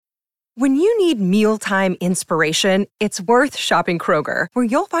When you need mealtime inspiration, it's worth shopping Kroger, where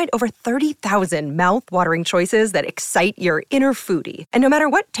you'll find over 30,000 mouth-watering choices that excite your inner foodie. And no matter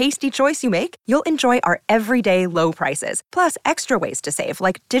what tasty choice you make, you'll enjoy our everyday low prices, plus extra ways to save,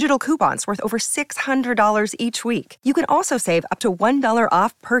 like digital coupons worth over $600 each week. You can also save up to $1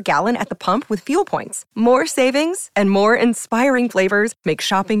 off per gallon at the pump with fuel points. More savings and more inspiring flavors make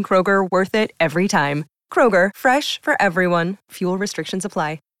shopping Kroger worth it every time. Kroger, fresh for everyone. Fuel restrictions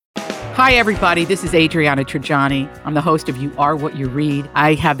apply. Hi, everybody. This is Adriana Trajani. I'm the host of You Are What You Read.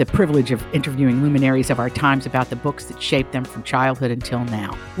 I have the privilege of interviewing luminaries of our times about the books that shaped them from childhood until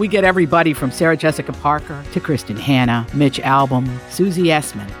now. We get everybody from Sarah Jessica Parker to Kristen Hanna, Mitch Albom, Susie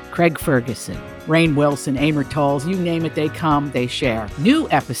Essman, Craig Ferguson, Rainn Wilson, Amor Tolls, you name it, they come, they share. New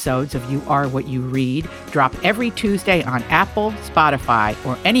episodes of You Are What You Read drop every Tuesday on Apple, Spotify,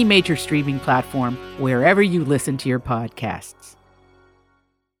 or any major streaming platform wherever you listen to your podcasts.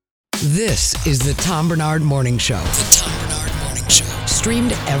 This is the Tom Barnard Morning Show. The Tom Barnard Morning Show.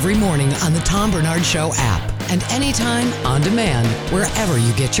 Streamed every morning on the Tom Barnard Show app and anytime on demand wherever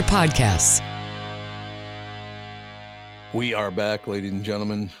you get your podcasts. We are back, ladies and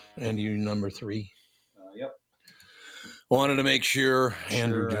gentlemen. And you number 3. Yep. Wanted to make sure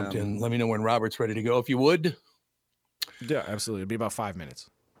Andrew jumped in. Let me know when Robert's ready to go, if you would. Yeah, absolutely. It'll be about 5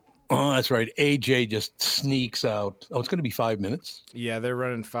 minutes. Oh, that's right. AJ just sneaks out. Oh, it's going to be 5 minutes? Yeah, they're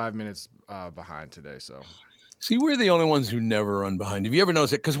running 5 minutes behind today. So, see, we're the only ones who never run behind. Have you ever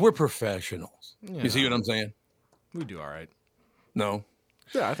noticed it? Because we're professionals. Yeah. You see what I'm saying? We do all right. No?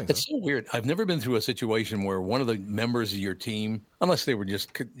 Yeah, I think it's so weird. I've never been through a situation where one of the members of your team, unless they were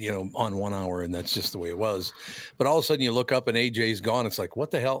just, on 1 hour, and that's just the way it was. But all of a sudden you look up and AJ's gone. It's like,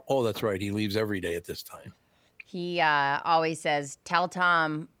 what the hell? Oh, that's right. He leaves every day at this time. He always says, tell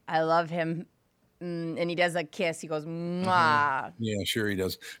Tom I love him. And he does a kiss. He goes, mwah. Mm-hmm. Yeah, sure he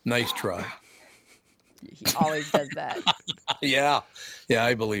does. Nice try. He always does that. Yeah,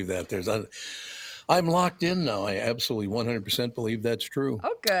 I believe that. I'm locked in now. I absolutely 100% believe that's true.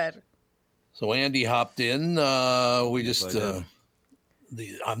 Oh, good. So Andy hopped in. We just,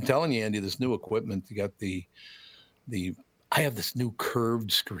 I'm telling you, Andy, this new equipment, you got I have this new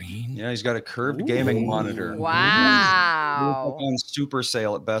curved screen. Yeah, he's got a curved gaming monitor. Wow. On super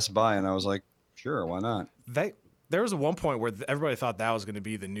sale at Best Buy, and I was like, sure, why not? There was one point where everybody thought that was going to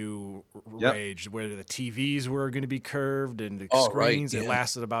be the new rage, where the TVs were going to be curved and the screens. Right, yeah. It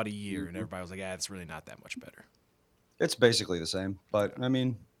lasted about a year, and everybody was like, it's really not that much better. It's basically the same, but I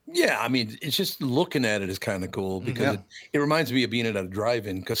mean... Yeah, I mean, it's just looking at it is kind of cool because it reminds me of being at a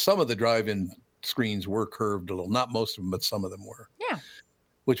drive-in, because some of the drive-in screens were curved a little, not most of them, but some of them were. Yeah.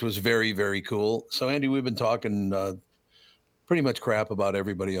 Which was very, very cool. So Andy, we've been talking pretty much crap about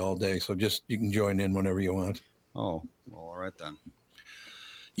everybody all day. So just, you can join in whenever you want. Oh, well, all right then.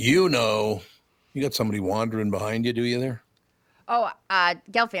 You got somebody wandering behind you, do you there? Oh,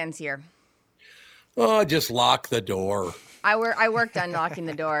 Gelfan's here. Oh, just lock the door. I worked on locking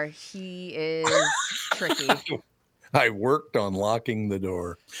the door. He is tricky. I worked on locking the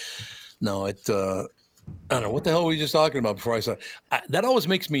door. No, I don't know. What the hell were we just talking about before I saw that? Always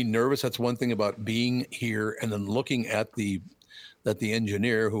makes me nervous. That's one thing about being here and then looking at the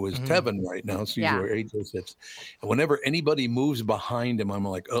engineer, who is Tevin right now. So where AJ sits. And whenever anybody moves behind him, I'm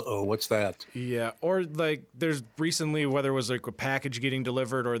like, uh-oh, what's that? Yeah. Or like there's recently, whether it was like a package getting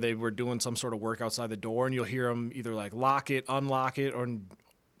delivered or they were doing some sort of work outside the door, and you'll hear them either like lock it, unlock it, or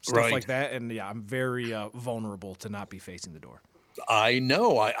stuff like that. And I'm very vulnerable to not be facing the door. I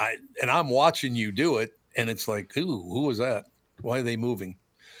know. And I'm watching you do it, and it's like, who was that? Why are they moving?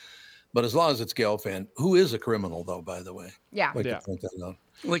 But as long as it's Gelfand, who is a criminal, though, by the way. Yeah. Like to point that out.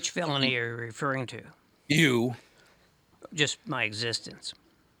 Which felony are you referring to? You. Just my existence.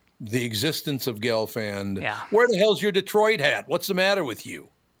 The existence of Gelfand. Yeah. Where the hell's your Detroit hat? What's the matter with you?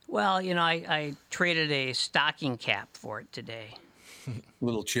 Well, I traded a stocking cap for it today. A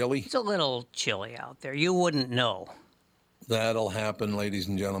little chilly? It's a little chilly out there. You wouldn't know. That'll happen, ladies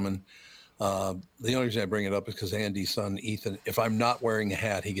and gentlemen. The only reason I bring it up is because Andy's son, Ethan, if I'm not wearing a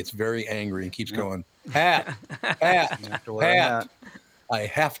hat, he gets very angry and keeps going, hat. I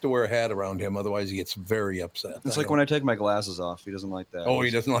have to wear a hat around him. Otherwise, he gets very upset. It's like when I take my glasses off. He doesn't like that. Oh,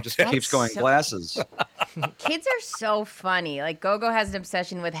 he doesn't like that. Keeps going, glasses. Kids are so funny. Like, Gogo has an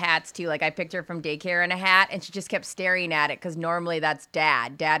obsession with hats, too. Like, I picked her from daycare in a hat, and she just kept staring at it because normally that's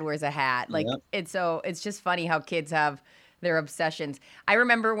Dad. Dad wears a hat. Like, it's just funny how kids have their obsessions. I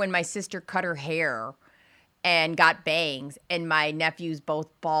remember when my sister cut her hair and got bangs, and my nephews both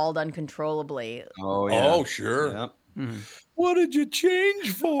bawled uncontrollably. Oh, yeah. Oh, sure. Yep. What did you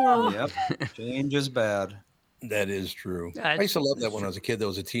change for? Yep. Change is bad. That is true. Yeah, I used to love that when I was a kid. There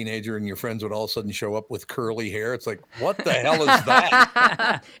was a teenager, and your friends would all of a sudden show up with curly hair. It's like, what the hell is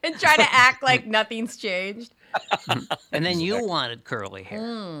that? And try to act like nothing's changed. And then you wanted curly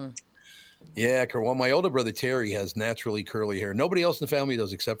hair. Yeah, well, my older brother Terry has naturally curly hair. Nobody else in the family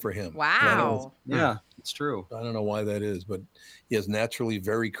does except for him. Wow. Yeah, it's true. I don't know why that is, but he has naturally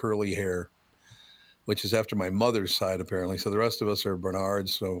very curly hair, which is after my mother's side, apparently. So the rest of us are Barnards.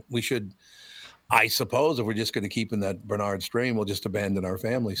 So we should, I suppose, if we're just going to keep in that Barnard strain, we'll just abandon our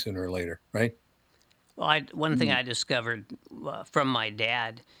family sooner or later, right? Well, one thing I discovered from my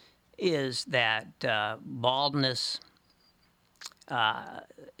dad is that baldness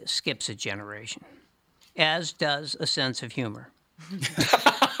skips a generation, as does a sense of humor.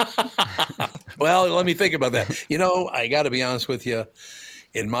 Well, let me think about that. I got to be honest with you.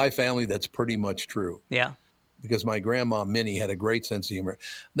 In my family, that's pretty much true. Yeah. Because my grandma Minnie had a great sense of humor.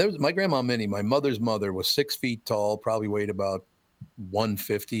 My grandma Minnie, my mother's mother, was 6 feet tall, probably weighed about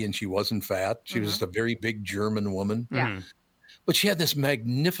 150, and she wasn't fat. She was just a very big German woman. Yeah. But she had this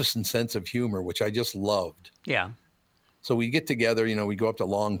magnificent sense of humor, which I just loved. Yeah. So we get together, we go up to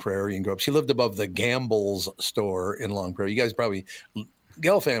Long Prairie and go up. She lived above the Gamble's store in Long Prairie. You guys probably,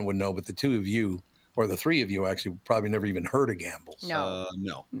 Gelfand would know, but the two of you, or the three of you actually, probably never even heard of Gamble's. No.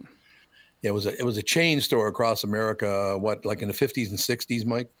 No. It was a chain store across America, like in the 50s and 60s,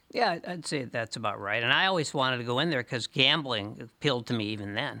 Mike? Yeah, I'd say that's about right. And I always wanted to go in there because gambling appealed to me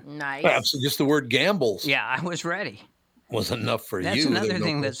even then. Nice. Absolutely, just the word Gamble's Yeah, I was ready. was enough for That's you. another There's no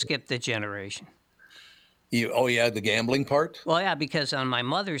thing that question. skipped the generation. The gambling part? Well, yeah, because on my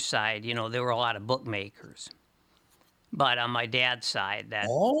mother's side, there were a lot of bookmakers. But on my dad's side, that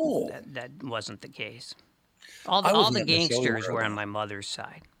wasn't the case. All the wasn't necessarily gangsters aware were of on that. my mother's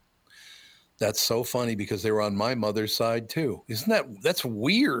side. That's so funny because they were on my mother's side too. That's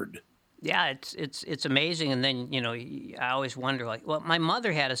weird? Yeah, it's amazing. And then, I always wonder, my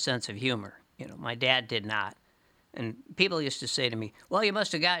mother had a sense of humor. My dad did not. And people used to say to me, well, you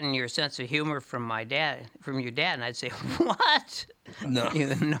must have gotten your sense of humor from your dad. And I'd say, what? No.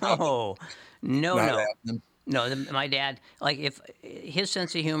 No. Happening. No, my dad, if his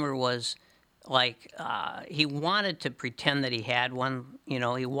sense of humor was he wanted to pretend that he had one,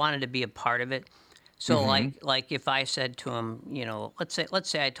 he wanted to be a part of it. So like if I said to him, let's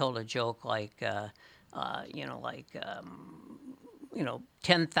say I told a joke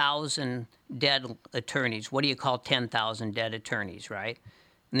 10,000 dead attorneys. What do you call 10,000 dead attorneys, right?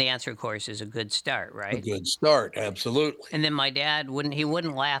 And the answer, of course, is a good start, right? A good start, absolutely. And then my dad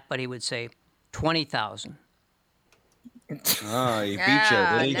wouldn't laugh, but he would say 20,000. Oh, he beat you.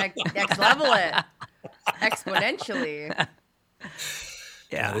 Did he? Next level it. Exponentially.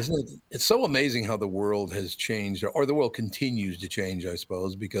 Yeah. Isn't it? It's so amazing how the world has changed, or the world continues to change, I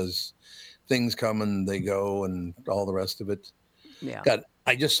suppose, because things come and they go and all the rest of it. Yeah. God,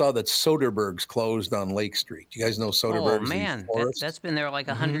 I just saw that Soderbergh's closed on Lake Street. You guys know Soderbergh's? Oh, man. That's been there like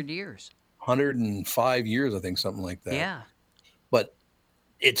 100 years. 105 years, I think, something like that. Yeah. But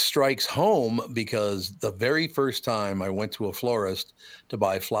it strikes home because the very first time I went to a florist to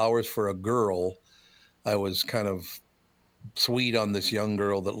buy flowers for a girl, I was kind of sweet on this young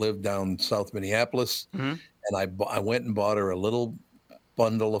girl that lived down South Minneapolis. And I went and bought her a little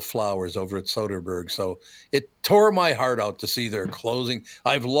bundle of flowers over at Soderbergh. So it tore my heart out to see their closing.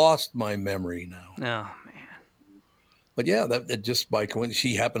 I've lost my memory now. Oh, man. But yeah, that just by coincidence,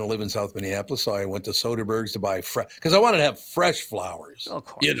 she happened to live in South Minneapolis, so I went to Soderbergh's to buy fresh, because I wanted to have fresh flowers. Of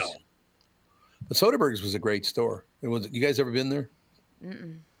course. But Soderbergh's was a great store. You guys ever been there?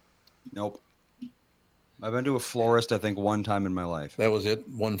 Nope. I've been to a florist, I think, one time in my life. That was it?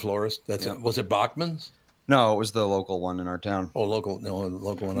 One florist? That's it. Was it Bachman's? No, it was the local one in our town. Oh, local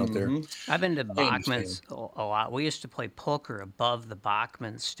one out there. I've been to Bachman's a lot. We used to play poker above the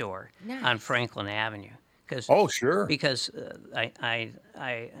Bachman's store on Franklin Avenue. Oh, sure. Because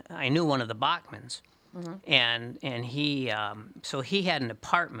I knew one of the Bachmans, and he so he had an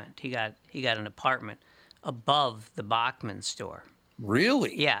apartment. He got an apartment above the Bachman store.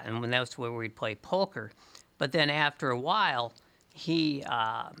 Really? Yeah, and when that's where we'd play poker. But then after a while, he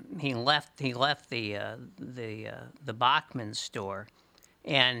left the Bachman store,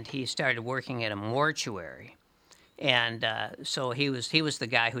 and he started working at a mortuary. And so he was the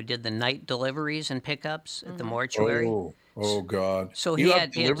guy who did the night deliveries and pickups at the mortuary. Oh God! So he had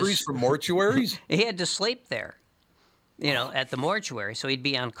deliveries from mortuaries. He had to sleep there, at the mortuary. So he'd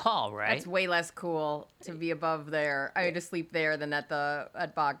be on call, right? That's way less cool to be above there. I had to sleep there than at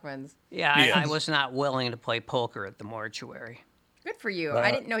Bachman's. Yeah, I was not willing to play poker at the mortuary. Good for you.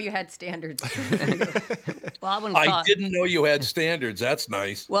 I didn't know you had standards. Well, I didn't know you had standards. That's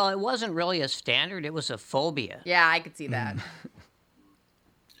nice. Well, it wasn't really a standard. It was a phobia. Yeah, I could see that.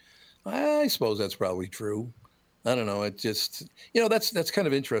 I suppose that's probably true. I don't know. It just, that's kind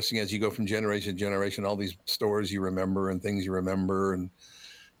of interesting as you go from generation to generation, all these stories you remember and things you remember. And,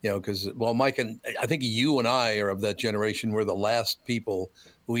 because, Mike, and I think you and I are of that generation. We're the last people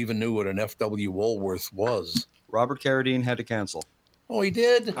who even knew what an F.W. Woolworth was. Robert Carradine had to cancel. Oh, he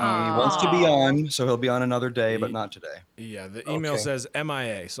did? He wants to be on, so he'll be on another day, but not today. Yeah, the email says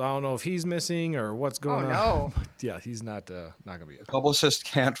MIA, so I don't know if he's missing or what's going on. No. Yeah, he's not going to be. The publicist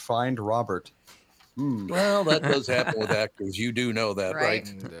can't find Robert. Well, that does happen with actors. You do know that,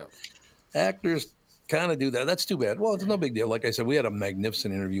 right? Yeah. Actors kind of do that. That's too bad. Well, it's no big deal. Like I said, we had a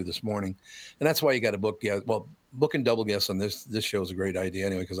magnificent interview this morning, and that's why you got to book. Yeah, well, booking double guests on this show is a great idea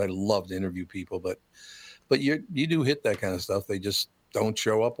anyway, because I love to interview people, but you do hit that kind of stuff. They just don't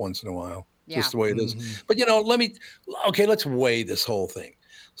show up once in a while. Yeah. Just the way it is. But let's weigh this whole thing.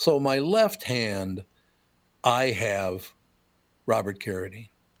 So my left hand, I have Robert Carradine.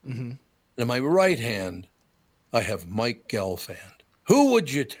 Mm-hmm. And in my right hand, I have Mike Gelfand. Who would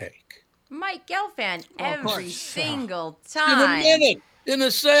you take? Mike Gelfand every single In a time. minute, in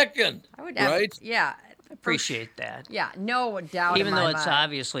a second. I would have, right? Yeah. Appreciate that. Yeah, no doubt. Even in though my it's mind.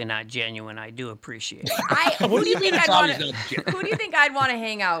 obviously not genuine, I do appreciate it. Who do you think I'd want to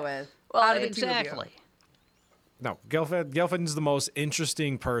hang out with? Well, out of the two of you? exactly. No, Gelfand's the most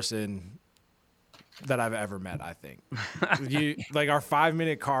interesting person that I've ever met, I think. Like our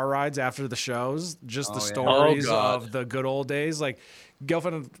 5-minute car rides after the shows, just the stories of the good old days. Like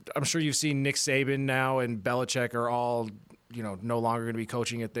Gelfand, I'm sure you've seen Nick Saban now and Belichick are all, no longer going to be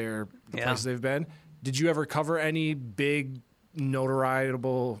coaching at the places they've been. Did you ever cover any big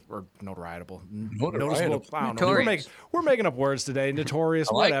noticeable? I don't know. We're making up words today. Notorious,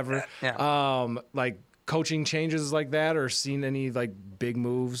 whatever. Yeah. Like coaching changes like that, or seen any like big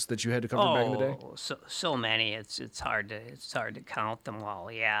moves that you had to cover back in the day? So many. It's hard to count them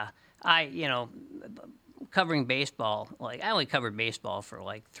all. Yeah. Covering baseball, like I only covered baseball for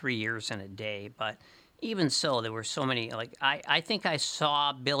like 3 years in a day, but even so, there were so many. Like I think I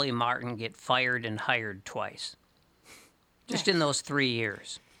saw Billy Martin get fired and hired twice, just in those 3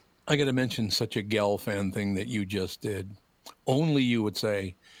 years. I got to mention such a Gelfand thing that you just did. Only you would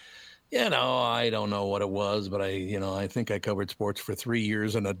say, I don't know what it was, but I think I covered sports for 3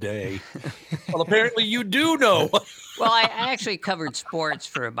 years and a day. Well, apparently you do know. Well, I actually covered sports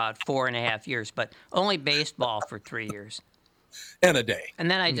for about 4.5 years, but only baseball for 3 years. And a day.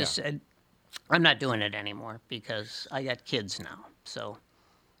 And then I just said, I'm not doing it anymore because I got kids now. So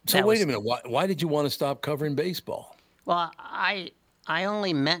wait a minute. Why did you want to stop covering baseball? Well, I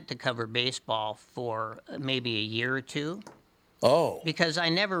only meant to cover baseball for maybe a year or two. Oh. Because I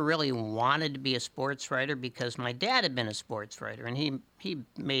never really wanted to be a sports writer because my dad had been a sports writer, and he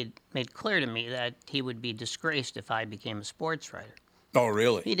made clear to me that he would be disgraced if I became a sports writer. Oh,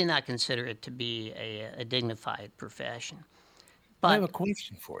 really? He did not consider it to be a dignified profession. But, I have a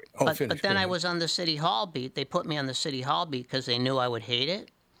question for you. Oh, but then I was on the City Hall beat. They put me on the City Hall beat because they knew I would hate it.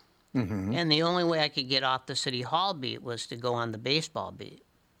 Mm-hmm. And the only way I could get off the City Hall beat was to go on the baseball beat.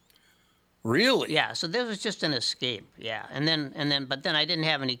 Really? Yeah, so this was just an escape. Yeah, but then I didn't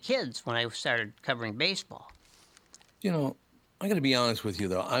have any kids when I started covering baseball. I got to be honest with you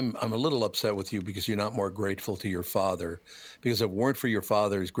though. I'm a little upset with you because you're not more grateful to your father. Because if it weren't for your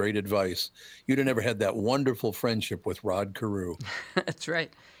father's great advice, you'd have never had that wonderful friendship with Rod Carew. That's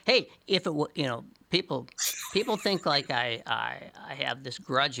right. Hey, if it people think like I have this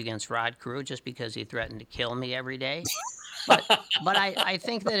grudge against Rod Carew just because he threatened to kill me every day. But I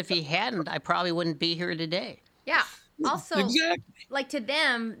think that if he hadn't, I probably wouldn't be here today. Yeah. Also, exactly. Like to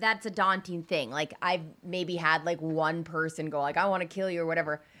them, that's a daunting thing. Like I've maybe had like one person go like, I want to kill you or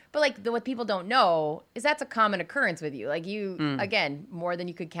whatever. But like what people don't know is that's a common occurrence with you. Like you, again, more than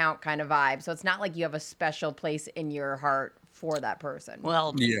you could count kind of vibe. So it's not like you have a special place in your heart for that person.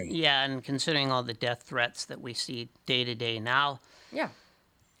 Well, yeah, and considering all the death threats that we see day to day now. Yeah.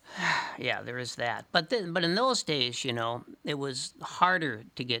 Yeah, there is that. But in those days, it was harder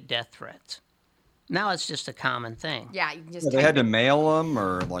to get death threats. Now it's just a common thing. Yeah, you can just. They had to mail them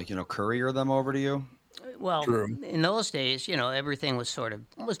or courier them over to you. Well, True. In those days, everything was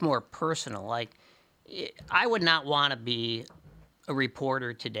was more personal. Like, I would not want to be a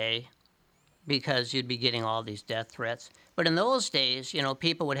reporter today because you'd be getting all these death threats. But in those days,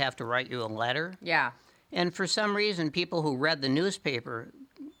 people would have to write you a letter. Yeah. And for some reason, people who read the newspaper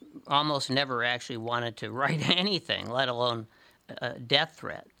almost never actually wanted to write anything, let alone a death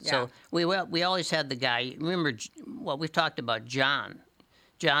threat. Yeah. So we always had the guy. Remember well, we've talked about John.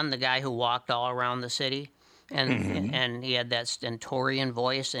 John, the guy who walked all around the city, and he had that stentorian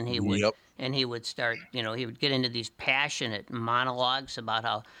voice, and he would start, he would get into these passionate monologues about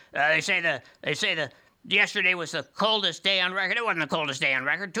how they say the yesterday was the coldest day on record. It wasn't the coldest day on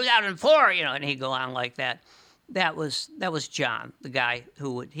record. 2004, and he'd go on like that. That was John, the guy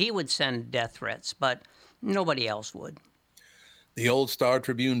who would send death threats, but nobody else would. The old Star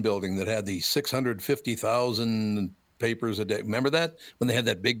Tribune building that had the 650,000 papers a day. Remember that when they had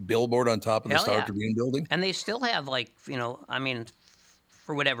that big billboard on top of the Star Tribune building? And they still have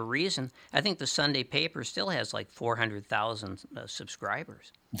for whatever reason, I think the Sunday paper still has like 400,000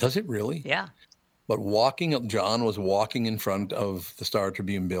 subscribers. Does it really? Yeah. But John was walking in front of the Star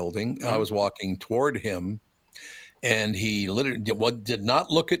Tribune building. I was walking toward him, and he literally did not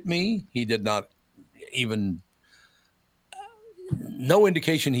look at me. He did not even, no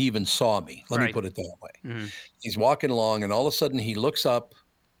indication he even saw me. Let me put it that way. Mm-hmm. He's walking along, and all of a sudden he looks up,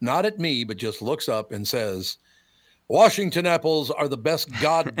 not at me, but just looks up and says, "Washington apples are the best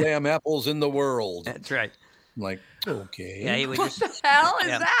goddamn apples in the world." That's right. I'm like, okay. Yeah, he would what the hell is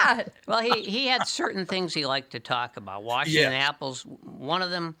that? Well, he had certain things he liked to talk about. Washington apples, one of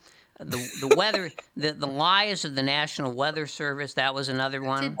them. The weather, the lies of the National Weather Service, that was another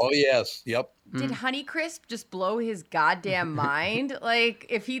one. Oh, yes. Yep. Did Honeycrisp just blow his goddamn mind? Like,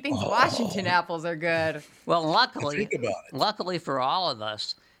 if he thinks Washington apples are good. Well, luckily for all of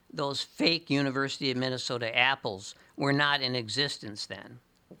us, those fake University of Minnesota apples were not in existence then.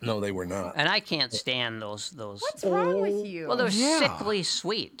 No, they were not. And I can't stand those. What's wrong with you? Well, they're sickly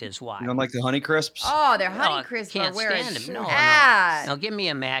sweet is why. You don't like the Honey Crisps? Oh, they're Honey Crisps. Can't stand them. No. Give me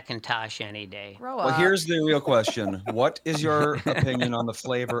a Macintosh any day. Well, here's the real question. What is your opinion on the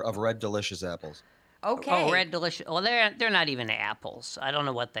flavor of Red Delicious apples? Okay. Oh, Red Delicious. Well, they're not even apples. I don't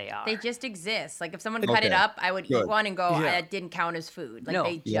know what they are. They just exist. Like, if someone cut it up, I would eat one and go, that didn't count as food. Like,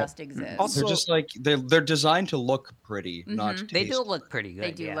 they just exist. Also, they're just like, they're designed to look pretty, not taste. They do look pretty good.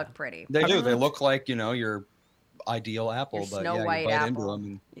 They do look pretty. They do. They look like, your ideal apple, Your but Snow White you bite apple. into them.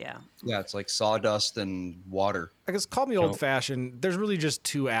 And, yeah, it's like sawdust and water. I guess call me old-fashioned. There's really just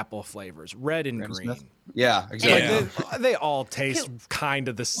two apple flavors, red and green. Smith? Yeah, exactly. They all taste kind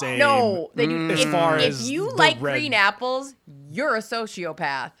of the same. No, they do. If you like red. green apples, you're a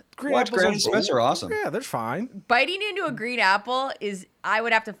sociopath. Granny Smiths are awesome. Yeah, they're fine. Biting into a green apple I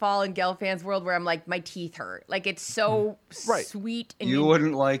would have to fall in Gelfand's world where I'm like, my teeth hurt. Like, it's so sweet. And You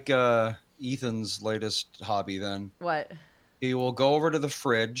wouldn't like Ethan's latest hobby then. What? He will go over to the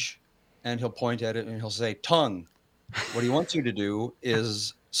fridge and he'll point at it and he'll say, "Tongue." What he wants you to do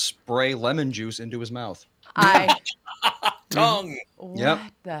is spray lemon juice into his mouth. Tongue. What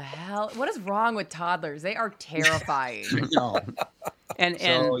the hell? What is wrong with toddlers? They are terrifying. No. And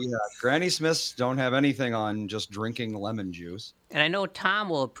Granny Smiths don't have anything on just drinking lemon juice. And I know Tom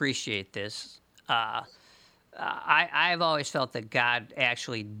will appreciate this. I've always felt that God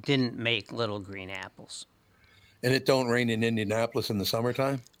actually didn't make little green apples. And it don't rain in Indianapolis in the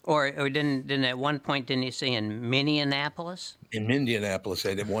summertime? Or didn't at one point, didn't he say in Minneapolis? In Indianapolis,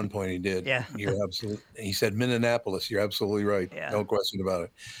 at one point he did. Yeah. You're absolutely. He said Minneapolis. You're absolutely right. Yeah. No question about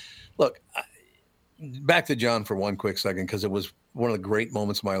it. Look, back to John for one quick second, because it was one of the great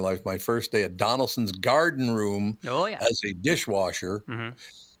moments of my life. My first day at Donaldson's Garden Room as a dishwasher. Mm-hmm.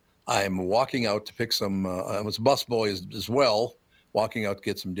 I'm walking out to pick some, I was a busboy as well, walking out to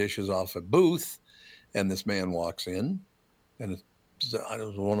get some dishes off a booth. And this man walks in, and it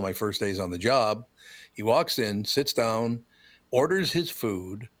was one of my first days on the job. He walks in, sits down, orders his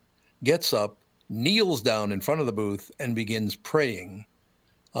food, gets up, kneels down in front of the booth, and begins praying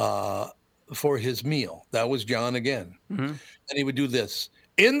for his meal. That was John again. Mm-hmm. And he would do this,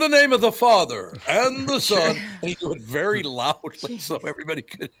 "In the name of the Father and the Son." And he do it very loudly so everybody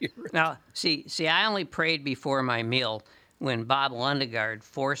could hear it. Now, see, I only prayed before my meal when Bob Lundegaard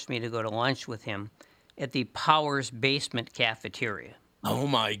forced me to go to lunch with him at the Powers Basement Cafeteria. Oh,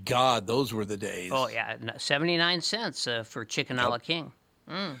 my God. Those were the days. Oh, yeah. 79 cents for chicken a la king.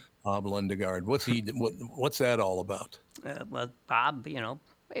 Bob Lundegaard. What's that all about? Well, Bob,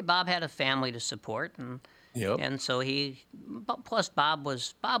 Bob had a family to support. And so plus Bob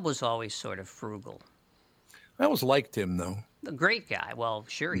was always sort of frugal. I always liked him, though. A great guy. Well,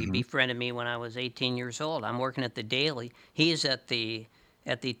 sure. He befriended me when I was 18 years old. I'm working at the Daily. He's at the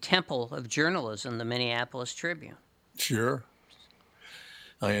Temple of Journalism, the Minneapolis Tribune. Sure.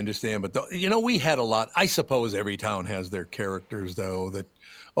 I understand. But, we had a lot. I suppose every town has their characters, though, that,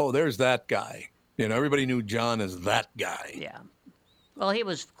 there's that guy. Everybody knew John as that guy. Yeah. Well, he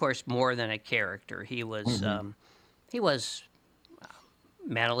was, of course, more than a character. He was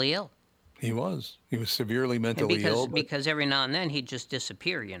mentally ill. He was severely mentally ill. Because every now and then he'd just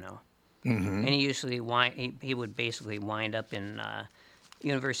disappear, you know. And he usually he would basically wind up in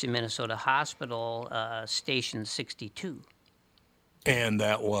University of Minnesota Hospital, Station 62. And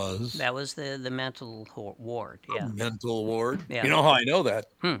that was the mental ward. Yeah. Mental ward. Yeah. You know how I know that?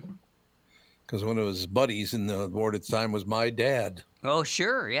 Because one of his buddies in the ward at the time was my dad. Oh,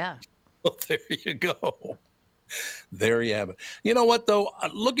 sure, yeah. Well, there you go. There you have it. You know what, though?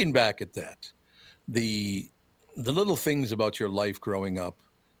 Looking back at that, the little things about your life growing up,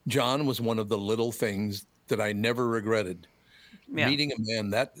 John was one of the little things that I never regretted. Yeah. Meeting a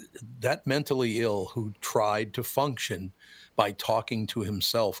man that mentally ill who tried to function by talking to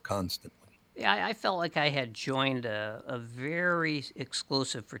himself constantly. Yeah, I felt like I had joined a very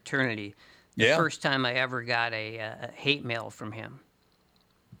exclusive fraternity the first time I ever got a hate mail from him.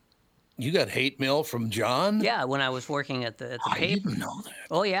 You got hate mail from John? Yeah, when I was working at the paper. I didn't know that.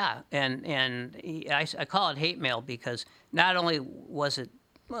 Oh yeah, and I call it hate mail because not only was it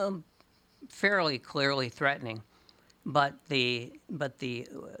fairly clearly threatening, but the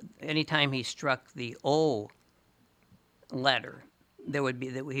anytime he struck the O letter, there would be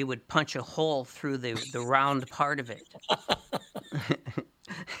that he would punch a hole through the round part of it.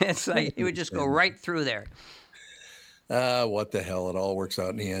 It's like he would just go right through there. What the hell? It all works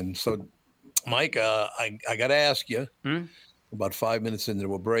out in the end. So, Mike, I got to ask you, about 5 minutes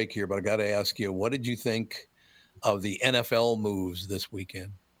into a break here, but I got to ask you, what did you think of the NFL moves this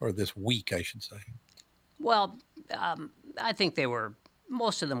weekend, or this week, I should say? Well, I think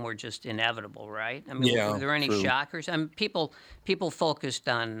most of them were just inevitable, right? I mean, were there any shockers? I mean, people focused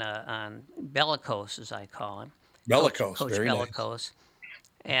on Bellicose, as I call him. Bellicose, Coach very Bellicose.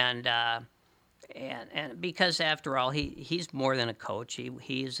 Nice. And because after all, he's more than a coach.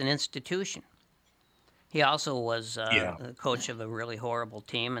 He is an institution. He also was the coach of a really horrible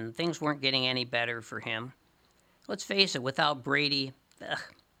team, and things weren't getting any better for him. Let's face it, without Brady,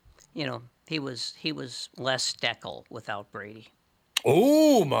 he was less Steckel without Brady.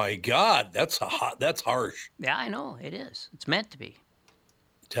 Oh my God, that's harsh. Yeah, I know it is. It's meant to be.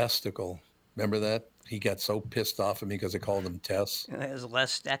 Testicle. Remember that? He got so pissed off at me because I called him Tess. It was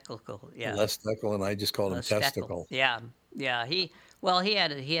less Steckel. Yeah. Less Steckel, and I just called him Testicle. Yeah. He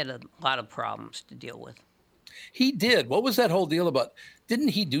had a lot of problems to deal with. He did. What was that whole deal about? Didn't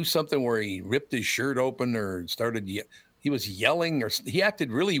he do something where he ripped his shirt open or started? He was yelling, or he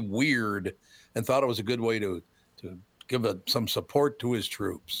acted really weird, and thought it was a good way to give some support to his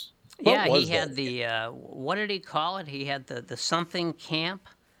troops. He had the what did he call it? He had the something camp,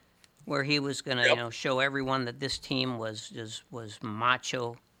 where he was going to show everyone that this team was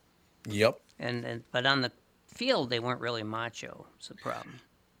macho. Yep. But on the field they weren't really macho. It's the problem.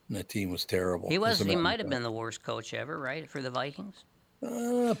 And that team was terrible. He might have been the worst coach ever, right, for the Vikings?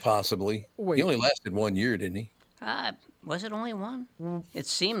 Possibly. Wait. He only lasted 1 year, didn't he? Was it only one? It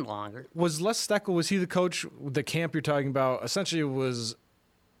seemed longer. Was Les Steckel, was he the coach? The camp you're talking about, essentially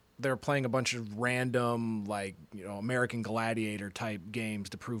they were playing a bunch of random, American Gladiator type games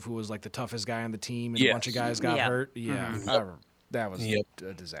to prove who was the toughest guy on the team, and a bunch of guys got hurt. Yeah, that was a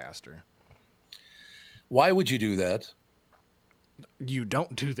disaster. Why would you do that? You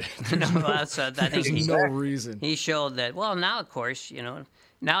don't do that. No, I think there's no reason. He showed that. Well, now of course,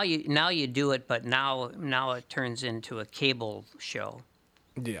 now you do it, but now it turns into a cable show.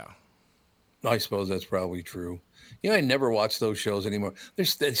 Yeah, I suppose that's probably true. I never watch those shows anymore. They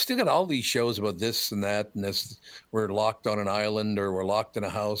still got all these shows about this and that, and this. We're locked on an island, or we're locked in a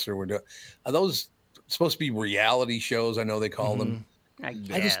house, or are those supposed to be reality shows? I know they call them. I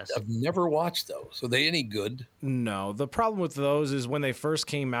guess. I've never watched those. Are they any good? No. The problem with those is when they first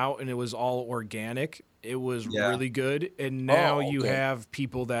came out and it was all organic, it was really good. And now you have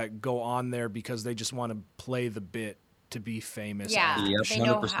people that go on there because they just want to play the bit to be famous. Yeah, they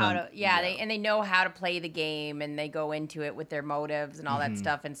know how to. They know how to play the game, and they go into it with their motives and all that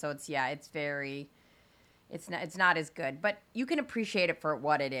stuff. And so it's not as good, but you can appreciate it for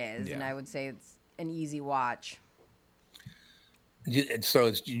what it is. Yeah. And I would say it's an easy watch.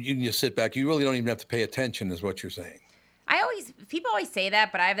 So you can just sit back. You really don't even have to pay attention, is what you're saying. People always say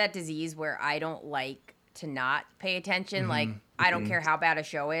that, but I have that disease where I don't like to not pay attention. Like, I don't care how bad a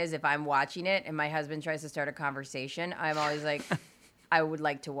show is. If I'm watching it and my husband tries to start a conversation, I'm always like, I would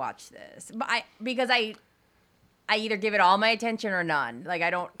like to watch this. But because I either give it all my attention or none. Like,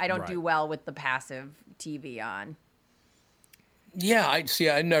 I don't do well with the passive TV on. Yeah, I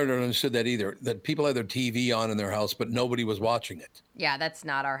never understood that either, that people had their TV on in their house, but nobody was watching it. Yeah, that's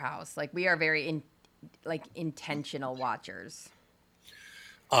not our house. Like, we are very intentional watchers.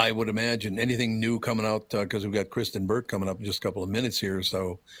 I would imagine. Anything new coming out, because we've got Kristen Burt coming up in just a couple of minutes here,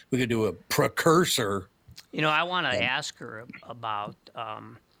 so we could do a precursor. I want to ask her about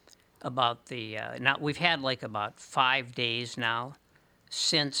the. Now we've had like about 5 days now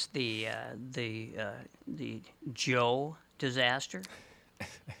since the Joe disaster,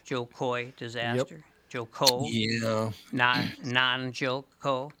 Joe Coy disaster, Yep. Joe Coe, Yeah. non-Joe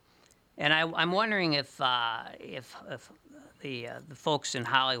Coe, and I'm wondering if the folks in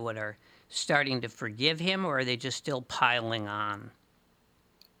Hollywood are starting to forgive him, or are they just still piling on?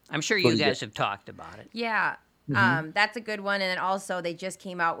 I'm sure you guys have talked about it. Yeah. That's a good one. And then also they just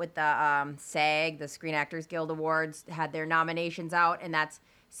came out with the SAG, the Screen Actors Guild Awards, had their nominations out, and that's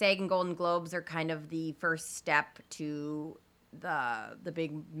SAG and Golden Globes are kind of the first step to the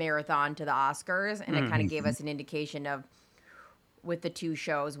big marathon to the Oscars, and it kind of gave us an indication of, with the two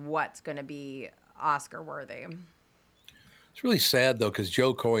shows, what's going to be Oscar worthy. It's really sad, though, because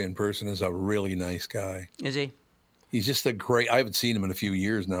Joe Coy in person is a really nice guy. Is he? He's just a great. I haven't seen him in a few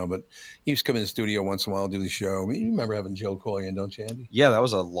years now, but he used to come in the studio once in a while, do the show. I mean, you remember having Joe Coy in, don't you, Andy? Yeah, that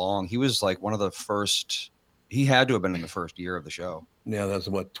was he was like one of the first. He had to have been in the first year of the show. Yeah, that's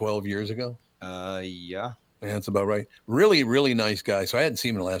what, 12 years ago? Yeah. Yeah, that's about right. Really, really nice guy. So I hadn't seen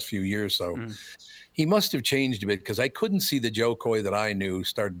him in the last few years. So he must have changed a bit, because I couldn't see the Joe Coy that I knew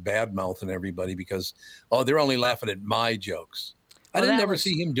start bad-mouthing everybody because, they're only laughing at my jokes. I didn't ever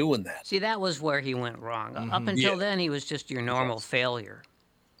see him doing that. See, that was where he went wrong. Up until then, he was just your normal failure.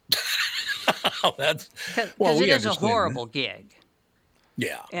 That's because it is a horrible gig.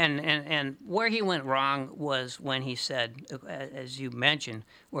 Yeah. And where he went wrong was when he said, as you mentioned,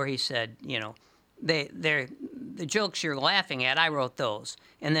 where he said, the jokes you're laughing at, I wrote those,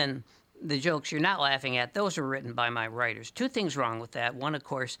 and then the jokes you're not laughing at, those are written by my writers. Two things wrong with that. One, of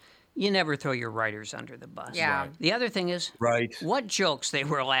course, you never throw your writers under the bus. Yeah. Right. The other thing is, what jokes they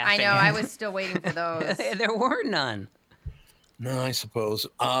were laughing I know. at. I was still waiting for those. There were none. No, I suppose.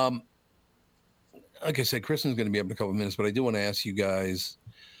 Like I said, Kristen's going to be up in a couple of minutes, but I do want to ask you guys.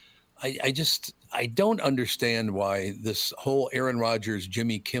 I don't understand why this whole Aaron Rodgers,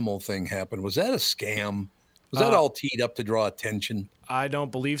 Jimmy Kimmel thing happened. Was that a scam? Was that all teed up to draw attention? I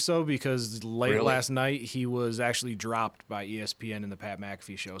don't believe so, because last night he was actually dropped by ESPN in the Pat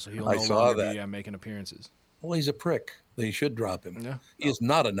McAfee show, so he'll no longer be making appearances. Well, he's a prick. They should drop him. Yeah. He is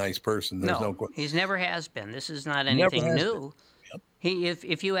not a nice person. There's no question. He's never has been. This is not anything new. Yep.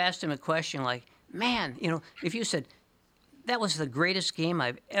 If you asked him a question like, man, if you said, that was the greatest game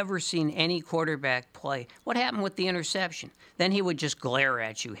I've ever seen any quarterback play, what happened with the interception? Then he would just glare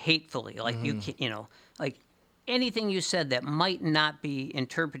at you hatefully, like like anything you said that might not be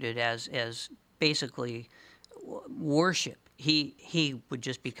interpreted as basically worship. He would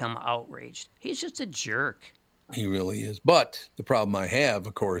just become outraged. He's just a jerk. He really is. But the problem I have,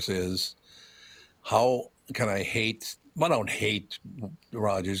 of course, is how can I hate? I don't hate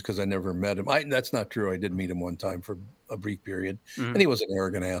Rodgers because I never met him. That's not true. I did meet him one time for a brief period, and he was an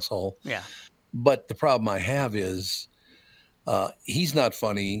arrogant asshole. Yeah. But the problem I have is he's not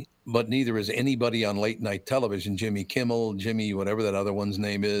funny, but neither is anybody on late night television. Jimmy Kimmel, Jimmy, whatever that other one's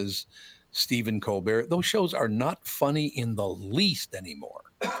name is, Stephen Colbert. Those shows are not funny in the least anymore.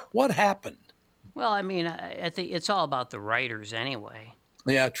 What happened? Well, I mean, I think it's all about the writers anyway.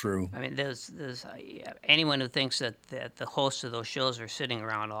 Yeah, true. I mean, there's anyone who thinks that the hosts of those shows are sitting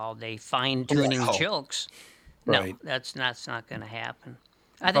around all day fine-tuning jokes. Right. No, that's not going to happen.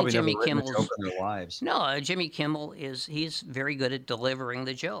 I think Jimmy Kimmel's lives. No, Jimmy Kimmel he's very good at delivering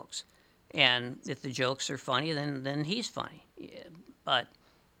the jokes, and if the jokes are funny, then he's funny. Yeah, but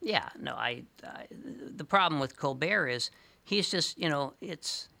yeah, no, the problem with Colbert is he's just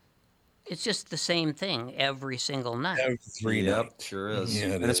it's just the same thing every single night. Sure is. Yeah,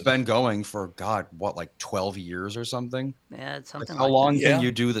 and it's been going for like 12 years or something. Yeah, it's something. How long can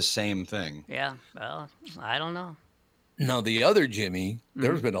you do the same thing? Yeah, well, I don't know. Now, the other Jimmy,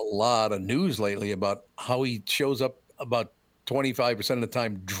 there's been a lot of news lately about how he shows up about 25% of the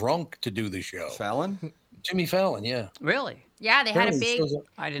time drunk to do the show. Fallon? Jimmy Fallon, yeah. Really? Yeah, they had a big...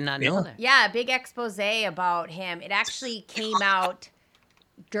 I did not know that. Yeah, a big expose about him. It actually came out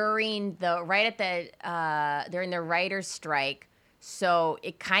during the writer's strike. So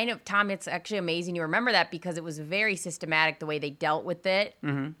it kind of, Tom, it's actually amazing you remember that, because it was very systematic the way they dealt with it,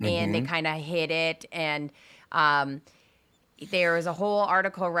 and they kind of hid it, and there was a whole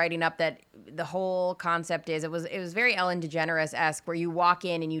article writing up that the whole concept is it was very Ellen DeGeneres-esque, where you walk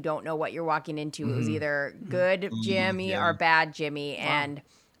in and you don't know what you're walking into. It was either good Jimmy or bad Jimmy, and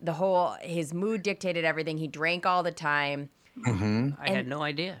his mood dictated everything. He drank all the time. I had no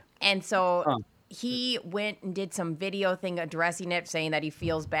idea. And so he went and did some video thing addressing it, saying that he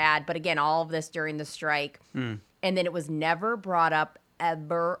feels bad. But again, all of this during the strike. And then it was never brought up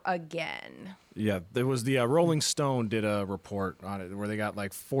ever again. Yeah, there was the Rolling Stone did a report on it where they got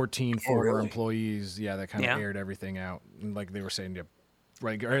like 14 former employees. Yeah, that kind of aired everything out. And like they were saying,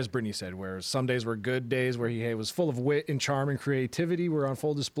 right, as Brittany said, where some days were good days where he was full of wit and charm and creativity were on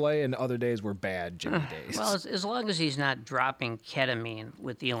full display, and other days were bad Jimmy days. Well, as long as he's not dropping ketamine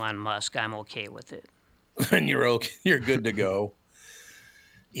with Elon Musk, I'm okay with it. And you're okay. You're good to go.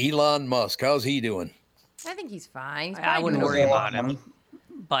 Elon Musk, how's he doing? I think he's fine. I wouldn't worry about him.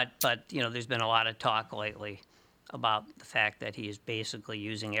 But there's been a lot of talk lately about the fact that he is basically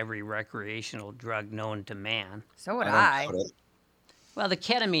using every recreational drug known to man. So would I. Well, the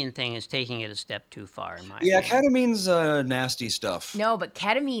ketamine thing is taking it a step too far, in my opinion. Ketamine's nasty stuff. No, but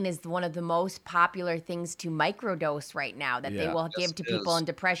ketamine is one of the most popular things to microdose right now that they will give to people in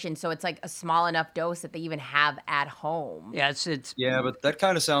depression. So it's like a small enough dose that they even have at home. Yeah, it's. Yeah, but that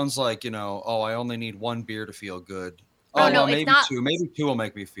kind of sounds like, I only need one beer to feel good. Maybe not, two. Maybe two will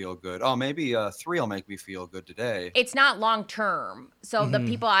make me feel good. Oh, maybe three will make me feel good today. It's not long term. So the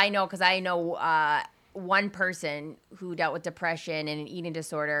people I know, because I know one person who dealt with depression and an eating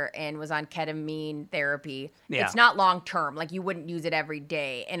disorder and was on ketamine therapy. Yeah. It's not long term. Like you wouldn't use it every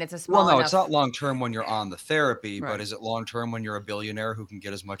day, and it's a small. Well, no, it's not long term when you're on the therapy, but is it long term when you're a billionaire who can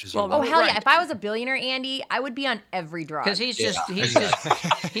get as much as you want? Oh hell yeah! If I was a billionaire, Andy, I would be on every drug. Because he's just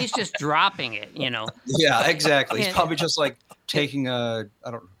dropping it, Yeah, exactly. He's probably just like taking how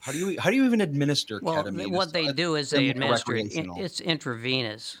do you even administer ketamine? What they do is they administer it. It's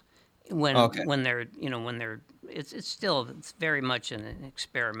intravenous. When they're it's very much in an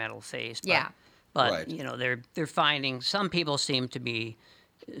experimental phase. But they're finding some people seem to be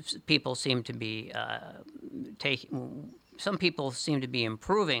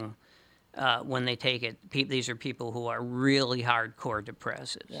improving when they take it. These are people who are really hardcore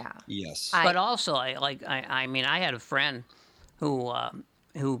depressives. Yeah. Yes. But also I had a friend who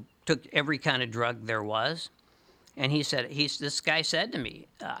took every kind of drug there was. And this guy said to me,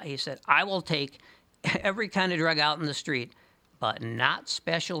 he said, I will take every kind of drug out in the street, but not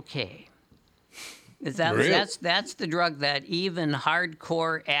Special K. That's the drug that even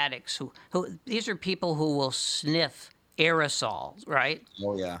hardcore addicts who these are people who will sniff aerosols, right?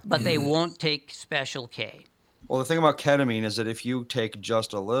 Oh yeah. But they won't take Special K. Well, the thing about ketamine is that if you take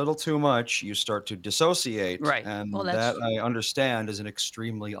just a little too much, you start to dissociate. Right. And that I understand is an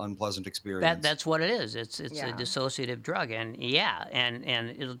extremely unpleasant experience. That's what it is. It's a dissociative drug. And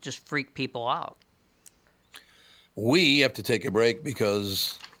and it'll just freak people out. We have to take a break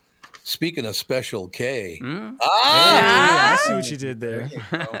because speaking of Special K. I see what you did there.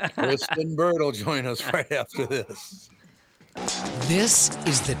 Kristen Bird will join us right after this. This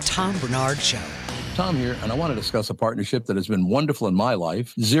is the Tom Barnard Show. Tom here, and I want to discuss a partnership that has been wonderful in my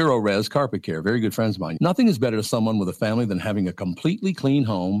life, Zero Res Carpet Care. Very good friends of mine. Nothing is better to someone with a family than having a completely clean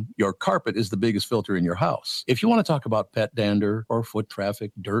home. Your carpet is the biggest filter in your house. If you want to talk about pet dander or foot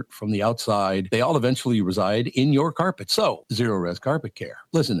traffic, dirt from the outside, they all eventually reside in your carpet. So, Zero Res Carpet Care.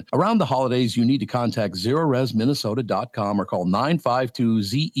 Listen, around the holidays, you need to contact ZeroResMinnesota.com or call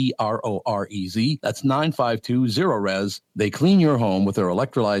 952-ZEROREZ. That's 952-ZERO-RES. They clean your home with their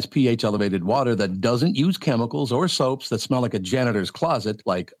electrolyzed pH-elevated water that doesn't use chemicals or soaps that smell like a janitor's closet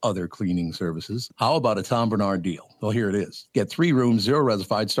like other cleaning services. How about a Tom Barnard deal? Well, here it is. Get 3 rooms, zero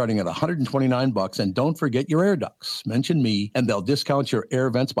resified, starting at $129, and don't forget your air ducts. Mention me, and they'll discount your air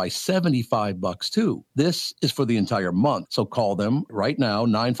vents by $75 too. This is for the entire month, so call them right now,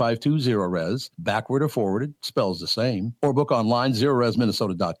 952-0-RES, backward or forwarded, spells the same, or book online,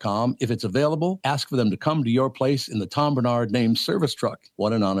 ZeroResMinnesota.com. If it's available, ask for them to come to your place in the Tom Barnard named service truck.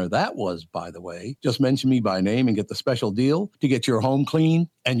 What an honor that was, by the way. Just mention me by name and get the special deal to get your home clean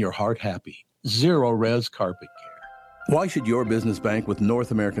and your heart happy. Zero Res Carpet Care. Why should your business bank with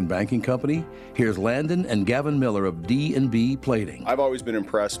North American Banking Company? Here's Landon and Gavin Miller of D&B Plating. I've always been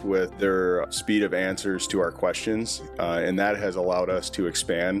impressed with their speed of answers to our questions, and that has allowed us to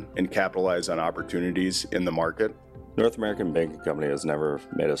expand and capitalize on opportunities in the market. North American Banking Company has never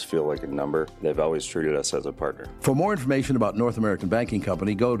made us feel like a number. They've always treated us as a partner. For more information about North American Banking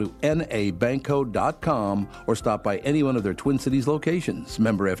Company, go to nabankco.com or stop by any one of their Twin Cities locations.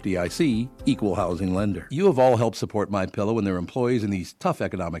 Member FDIC, Equal Housing Lender. You have all helped support MyPillow and their employees in these tough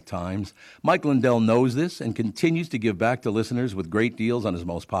economic times. Mike Lindell knows this and continues to give back to listeners with great deals on his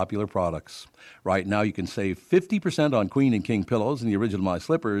most popular products. Right now, you can save 50% on Queen and King pillows and the original My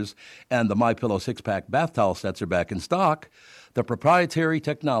Slippers, and the MyPillow 6-pack bath towel sets are back in stock. The proprietary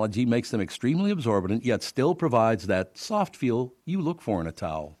technology makes them extremely absorbent, yet still provides that soft feel you look for in a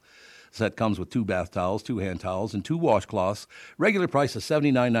towel. Set comes with 2 bath towels, 2 hand towels, and 2 washcloths. Regular price is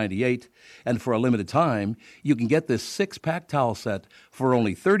 $79.98. And for a limited time, you can get this 6-pack towel set for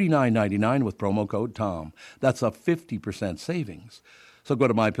only $39.99 with promo code TOM. That's a 50% savings. So go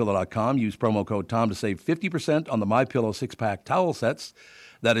to MyPillow.com, use promo code TOM to save 50% on the MyPillow 6-pack towel sets.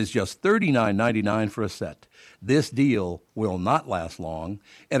 That is just $39.99 for a set. This deal will not last long.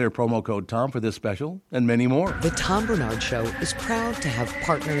 Enter promo code TOM for this special and many more. The Tom Barnard Show is proud to have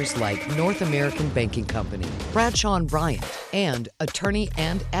partners like North American Banking Company, Bradshaw & Bryant, and attorney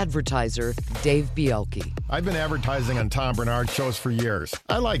and advertiser Dave Bielke. I've been advertising on Tom Barnard shows for years.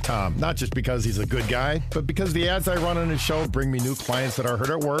 I like Tom, not just because he's a good guy, but because the ads I run on his show bring me new clients that are hurt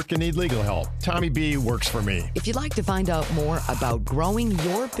at work and need legal help. Tommy B works for me. If you'd like to find out more about growing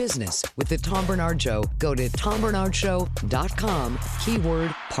your business with the Tom Barnard Show, go to TomBarnardShow.com,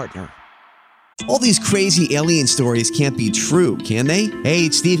 keyword partner. All these crazy alien stories can't be true, can they? Hey,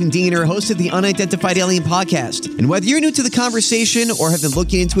 it's Stephen Diener, host of the Unidentified Alien Podcast. And whether you're new to the conversation or have been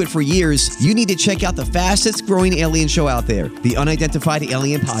looking into it for years, you need to check out the fastest growing alien show out there, the Unidentified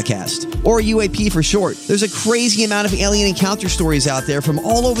Alien Podcast, or UAP for short. There's a crazy amount of alien encounter stories out there from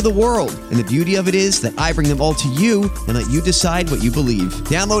all over the world. And the beauty of it is that I bring them all to you and let you decide what you believe.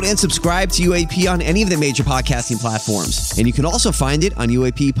 Download and subscribe to UAP on any of the major podcasting platforms. And you can also find it on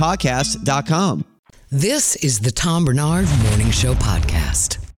UAPpodcast.com. This is the Tom Barnard Morning Show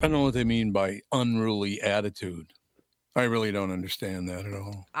podcast. I don't know what they mean by unruly attitude. I really don't understand that at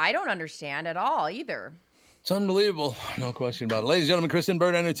all. I don't understand at all either. It's unbelievable. No question about it. Ladies and gentlemen, Kristen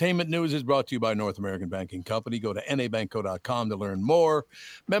Bird Entertainment News is brought to you by North American Banking Company. Go to nabankco.com to learn more.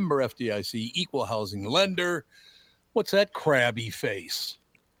 Member FDIC, equal housing lender. What's that crabby face?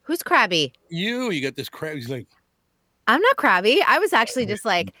 Who's crabby? You got this crabby. He's like, I'm not crabby. I was actually just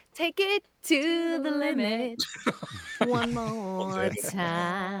like, take it to the limit one more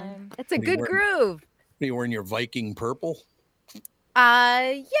time. It's a good groove. Are you wearing your Viking purple?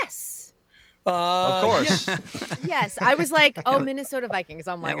 Yes. Of course. Yes. I was like, oh, Minnesota Vikings.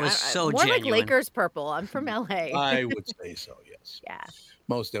 I'm like, That was so more genuine. like Lakers purple. I'm from LA. I would say so, yes. Yeah.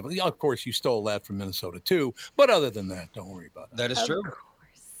 Most definitely. Of course, you stole that from Minnesota too. But other than that, don't worry about it. That is true.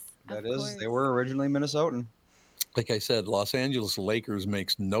 That is, they were originally Minnesotan. Like I said, Los Angeles Lakers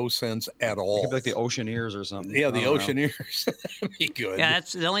makes no sense at all. It could be like the Oceaneers or something. Yeah, the Oceaneers. That'd be good. Yeah,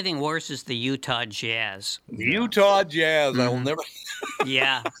 that's the only thing worse is the Utah Jazz. The Utah Jazz. I will never.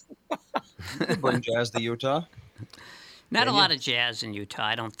 Yeah. Bring Jazz to Utah. Not a lot of jazz in Utah,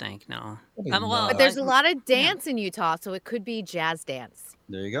 I don't think. No. But there's a lot of dance in Utah, so it could be jazz dance.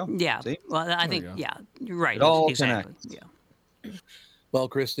 There you go. Yeah. See? Well, I think, yeah, you're right. It all exactly. connects. Yeah. Well,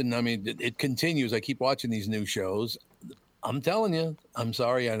 Kristen, I mean, it continues. I keep watching these new shows. I'm telling you, I'm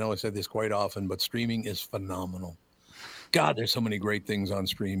sorry. I know I said this quite often, but streaming is phenomenal. God, there's so many great things on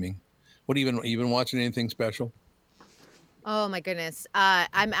streaming. What, even watching anything special? Oh my goodness.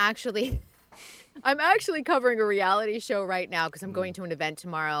 I'm actually covering a reality show right now because I'm going to an event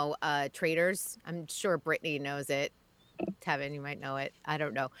tomorrow, Traders. I'm sure Brittany knows it. Tevin, you might know it. I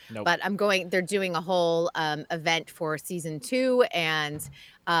don't know. Nope. But they're doing a whole event for season 2, and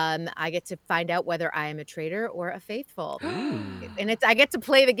I get to find out whether I am a traitor or a faithful. And I get to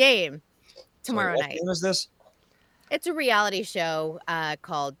play the game tomorrow night. What is this? It's a reality show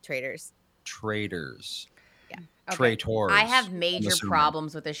called Traders. Traders. Yeah. Okay. Traitors. I have major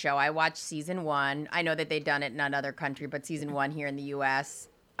problems with the show. I watched season 1. I know that they've done it in another country, but season 1 here in the U.S.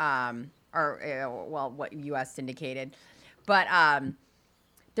 What U.S. syndicated. But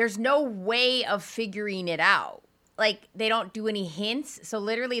there's no way of figuring it out. Like, they don't do any hints. So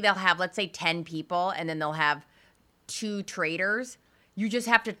literally they'll have, let's say, 10 people, and then they'll have 2 traders. You just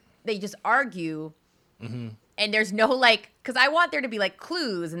have to, they just argue. Mm-hmm. And there's no, because I want there to be,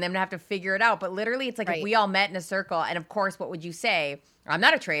 clues and them to have to figure it out. But literally it's like if we all met in a circle, and of course, what would you say? I'm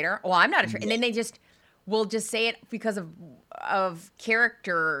not a traitor. Well, I'm not a traitor. And then they will just say it because of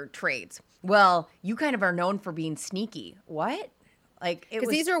character traits. Well, you kind of are known for being sneaky. What? Because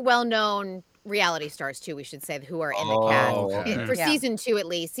these are well-known reality stars too, we should say, who are in the cast. Okay. For season 2 at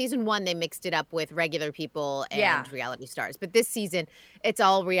least. Season 1, they mixed it up with regular people and reality stars. But this season, it's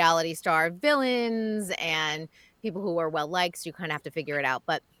all reality star villains and people who are well-liked, so you kind of have to figure it out.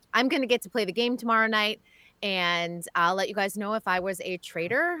 But I'm going to get to play the game tomorrow night, and I'll let you guys know if I was a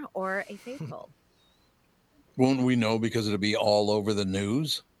traitor or a faithful. Won't we know because it'll be all over the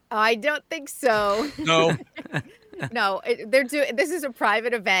news? I don't think so. No. No, they're doing. This is a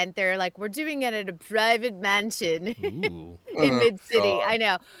private event. They're like, we're doing it at a private mansion in Mid City. I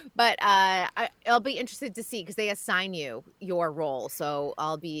know, but I'll be interested to see because they assign you your role. So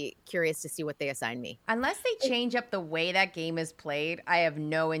I'll be curious to see what they assign me. Unless they change up the way that game is played, I have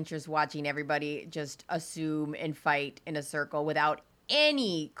no interest watching everybody just assume and fight in a circle without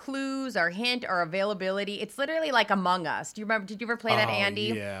any clues or hint or availability. It's literally like Among Us. Do you remember? Did you ever play that,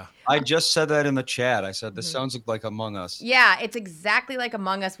 Andy? Yeah. I just said that in the chat. I said, this sounds like Among Us. Yeah, it's exactly like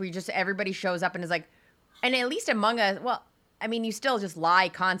Among Us where you just everybody shows up and is like, and at least Among Us, well, I mean, you still just lie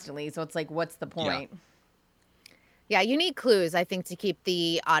constantly. So it's like, what's the point? Yeah, you need clues, I think, to keep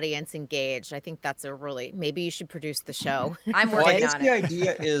the audience engaged. I think that's maybe you should produce the show. I'm Well, I working guess on the it.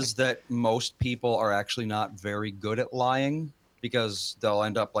 idea is that most people are actually not very good at lying because they'll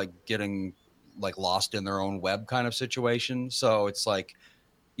end up like getting like lost in their own web kind of situation. So it's like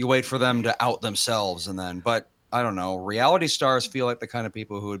you wait for them to out themselves but I don't know. Reality stars feel like the kind of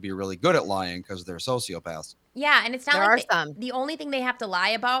people who would be really good at lying because they're sociopaths. Yeah, and it's not There like are some. the only thing they have to lie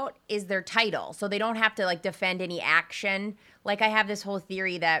about is their title. So they don't have to like defend any action. Like I have this whole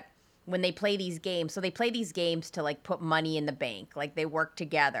theory that when they play these games, so they play these games to like put money in the bank, like they work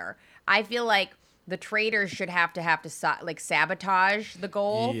together. I feel like the traders should have to like sabotage the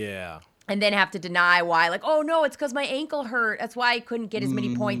goal. Yeah. And then have to deny why, like, oh no, it's because my ankle hurt. That's why I couldn't get as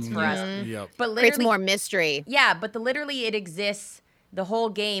many points for us. Yep. But Creates literally, more mystery. yeah, but literally it exists. The whole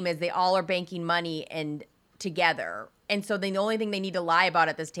game is they all are banking money and together, and so then the only thing they need to lie about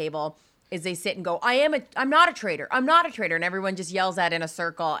at this table is they sit and go, I'm not a traitor, and everyone just yells that in a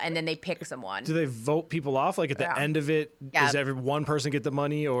circle, and then they pick someone. Do they vote people off? Like at the end of it, does one person get the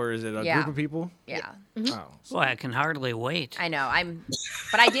money, or is it a group of people? Yeah. Oh, Well, I can hardly wait. I know.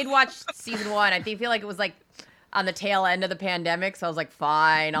 But I did watch season 1. I feel like it was like on the tail end of the pandemic, so I was like,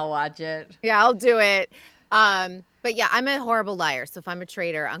 fine, I'll watch it. Yeah, I'll do it. But yeah, I'm a horrible liar. So if I'm a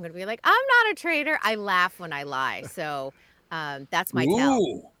traitor, I'm going to be like, I'm not a traitor. I laugh when I lie. So that's my tell.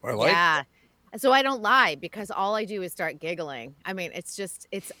 Ooh, I like Yeah. So I don't lie because all I do is start giggling. I mean,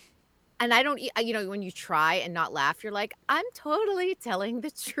 and I don't, when you try and not laugh, you're like, I'm totally telling the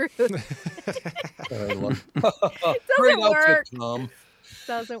truth. I love It Great doesn't outfit, work. Tom.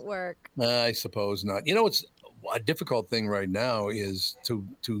 Doesn't work. I suppose not. You know, it's a difficult thing right now is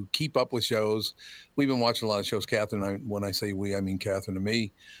to keep up with shows. We've been watching a lot of shows. Catherine and I, when I say we, I mean Catherine and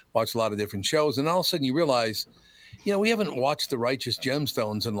me, watch a lot of different shows. And all of a sudden you realize, we haven't watched The Righteous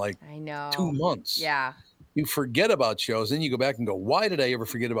Gemstones in like I know. 2 months. Yeah. You forget about shows. Then you go back and go, why did I ever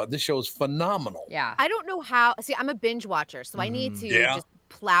forget about this? Show is phenomenal. Yeah. I don't know how. See, I'm a binge watcher, so I need to just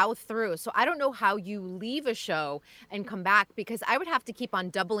plow through. So I don't know how you leave a show and come back because I would have to keep on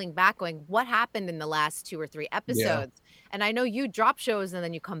doubling back going, what happened in the last 2 or 3 episodes? Yeah. And I know you drop shows and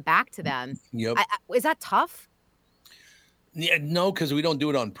then you come back to them. Yep. Is that tough? Yeah, no, because we don't do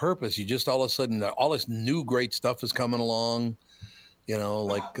it on purpose. You just all of a sudden, all this new great stuff is coming along.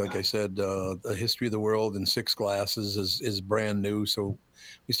 Like I said, The History of the World in 6 glasses is brand new. So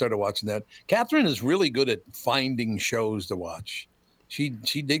we started watching that. Catherine is really good at finding shows to watch. She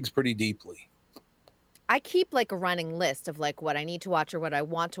digs pretty deeply. I keep like a running list of like what I need to watch or what I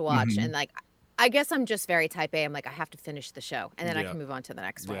want to watch. And like, I guess I'm just very type A. I'm like, I have to finish the show and then I can move on to the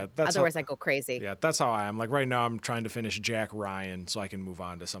next one. Otherwise I go crazy. Yeah, that's how I am. Like right now I'm trying to finish Jack Ryan so I can move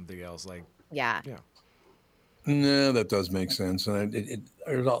on to something else. Like Yeah. No, that does make sense. And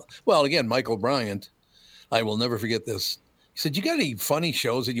again, Michael Bryant, I will never forget this. He said, you got any funny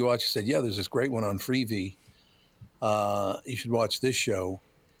shows that you watch? He said, yeah, there's this great one on Freevee. You should watch this show.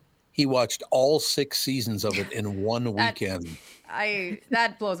 He watched all 6 seasons of it in one weekend.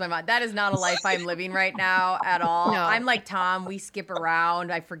 That blows my mind. That is not a life I'm living right now at all. No. I'm like Tom. We skip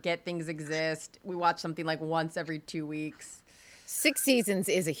around. I forget things exist. We watch something like once every 2 weeks. 6 seasons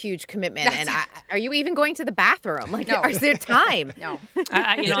is a huge commitment. And are you even going to the bathroom? Like, No. is there time? No.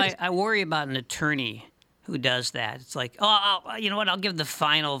 I worry about an attorney who does that. It's like, you know what? I'll give the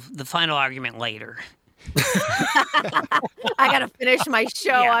final argument later. I got to finish my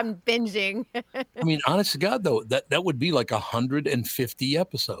show. I'm binging. I mean, honest to God, though, that would be like 150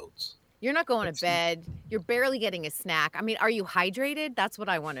 episodes. You're not going to bed. You're barely getting a snack. I mean, are you hydrated? That's what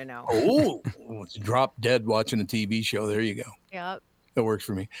I want to know. Oh, drop dead watching a TV show. There you go. Yep. That works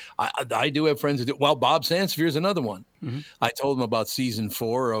for me. I do have friends that do. Well, Bob Sansevier is another one. Mm-hmm. I told him about season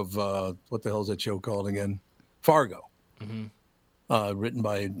 4 of what the hell is that show called again? Fargo. Mm-hmm. Written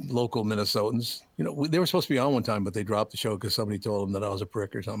by local Minnesotans. They were supposed to be on one time, but they dropped the show because somebody told them that I was a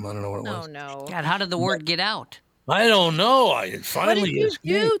prick or something. I don't know what it was. Oh, no. God, how did the word get out? I don't know. I finally. What did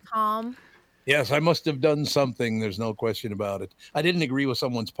you do, Tom? Yes, I must have done something. There's no question about it. I didn't agree with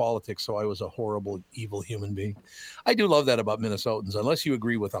someone's politics, so I was a horrible, evil human being. I do love that about Minnesotans. Unless you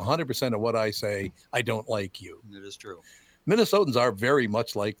agree with 100% of what I say, I don't like you. It is true. Minnesotans are very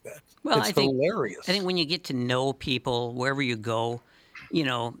much like that. Well, it's hilarious. I think when you get to know people, wherever you go,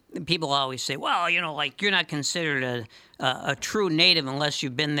 people always say, well, like you're not considered a true native unless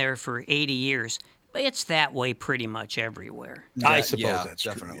you've been there for 80 years. But it's that way pretty much everywhere. I suppose that's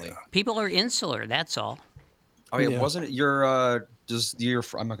definitely. True, yeah. People are insular, that's all. Oh, yeah. Wasn't it your, I'm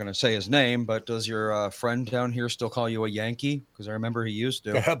not going to say his name, but does your friend down here still call you a Yankee? Because I remember he used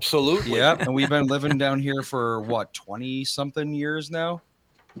to. Absolutely. Yeah. And we've been living down here for 20-something years now?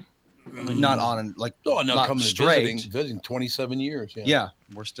 Not on, not coming straight. visiting 27 years. Yeah.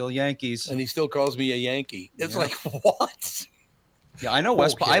 We're still Yankees. And he still calls me a Yankee. It's like, what? Yeah, I know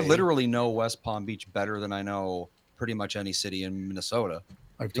I literally know West Palm Beach better than I know pretty much any city in Minnesota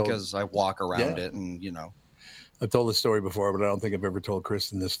because I walk around it and, I've told this story before, but I don't think I've ever told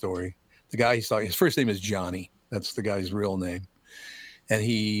Kristen this story. The guy he's talking, his first name is Johnny. That's the guy's real name. And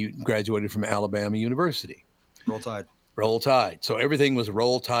he graduated from Alabama University. Roll Tide. Roll Tide. So everything was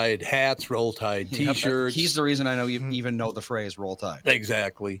Roll Tide hats, Roll Tide T-shirts. He's the reason I know you even know the phrase Roll Tide.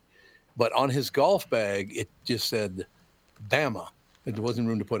 Exactly. But on his golf bag, it just said Bama. There wasn't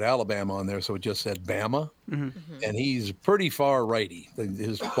room to put Alabama on there, so it just said Bama. Mm-hmm. Mm-hmm. And he's pretty far righty.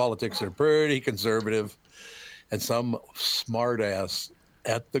 His politics are pretty conservative. And some smart ass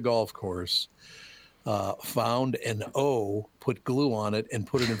at the golf course found an O, put glue on it, and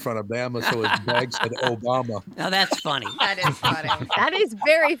put it in front of Bama, so his bag said Obama. Now that's funny. That is funny. That is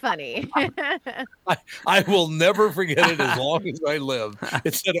very funny. I will never forget it as long as I live.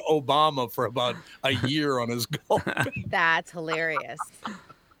 It said Obama for about a year on his golf bag. That's hilarious.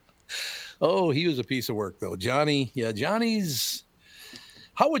 Oh, he was a piece of work, though. Johnny, Johnny's.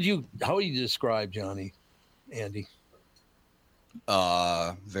 How would you describe Johnny, Andy?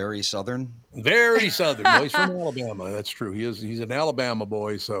 Very Southern. Very Southern. Well, he's from Alabama. That's true. He's an Alabama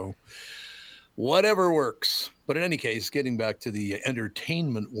boy, so whatever works. But in any case, getting back to the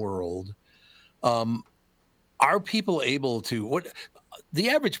entertainment world, are people able to the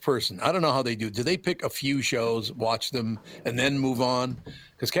average person? I don't know how they do. Do they pick a few shows, watch them, and then move on?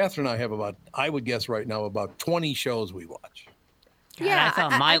 Because Catherine and I have I would guess right now, about 20 shows we watch. God, I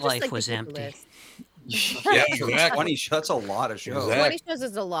thought my life was empty. Yeah, exactly. 20. That's a lot of shows. Exactly. 20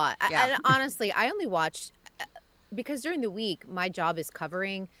 shows is a lot. Yeah. And honestly, I only watch because during the week my job is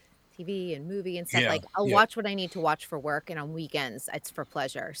covering TV and movie and stuff. I'll watch what I need to watch for work, and on weekends it's for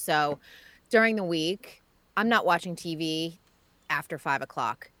pleasure. So during the week, I'm not watching TV after 5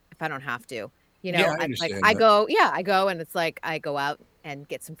 o'clock if I don't have to. I go and it's like I go out and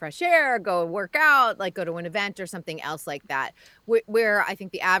get some fresh air, go work out, go to an event or something else like that. Where I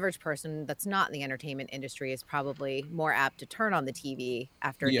think the average person that's not in the entertainment industry is probably more apt to turn on the TV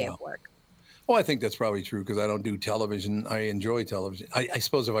after a day of work. Well, I think that's probably true because I don't do television. I enjoy television. I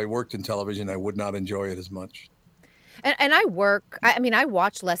suppose if I worked in television, I would not enjoy it as much. And I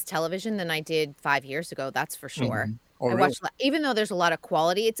watch less television than I did 5 years ago. That's for sure. Mm-hmm. Oh, I watch, even though there's a lot of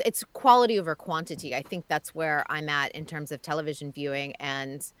quality, it's quality over quantity. I think that's where I'm at in terms of television viewing.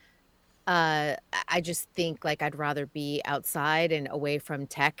 And I just think I'd rather be outside and away from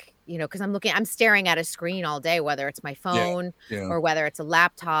tech, because I'm staring at a screen all day, whether it's my phone or whether it's a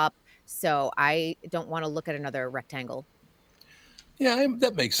laptop. So I don't want to look at another rectangle. Yeah,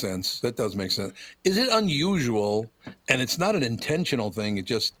 that makes sense. That does make sense. Is it unusual? And it's not an intentional thing. It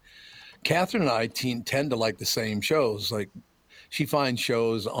just, Catherine and I tend to like the same shows. She finds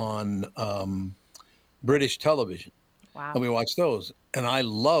shows on British television. Wow. And we watch those. And I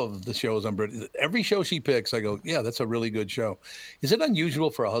love the shows on British. Every show she picks, I go, yeah, that's a really good show. Is it unusual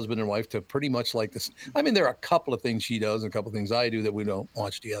for a husband and wife to pretty much like this? I mean, there are a couple of things she does and a couple of things I do that we don't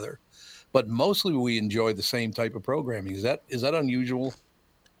watch together. But mostly we enjoy the same type of programming. Is that unusual?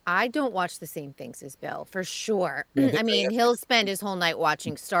 I don't watch the same things as Bill, for sure. I mean, he'll spend his whole night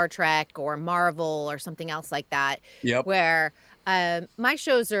watching Star Trek or Marvel or something else like that. Yep. Where my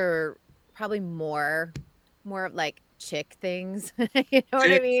shows are probably more of chick things. You know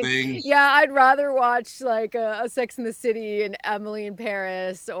what I mean? Things. Yeah, I'd rather watch a Sex and the City and Emily in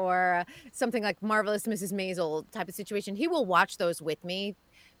Paris or something like Marvelous Mrs. Maisel type of situation. He will watch those with me,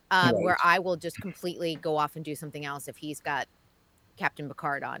 where I will just completely go off and do something else if he's got Captain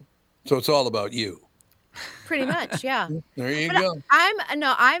Picard on. So it's all about you. Pretty much, yeah. There you go.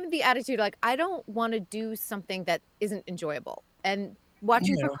 I'm the attitude I don't want to do something that isn't enjoyable. And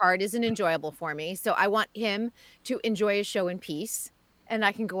watching Picard isn't enjoyable for me. So I want him to enjoy his show in peace, and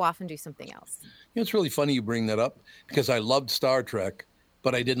I can go off and do something else. It's really funny you bring that up because I loved Star Trek,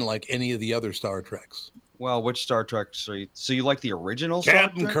 but I didn't like any of the other Star Treks. Well, which Star Trek? So you like the original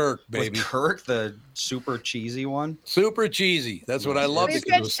Captain Star Trek? Kirk, baby. With Kirk, the super cheesy one? Super cheesy. That's what I love. He's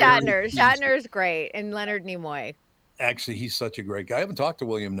good. Shatner's great. And Leonard Nimoy. Actually, he's such a great guy. I haven't talked to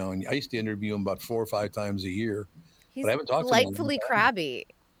William now, and I used to interview him about 4 or 5 times a year. He's but I haven't talked to him. Delightfully crabby.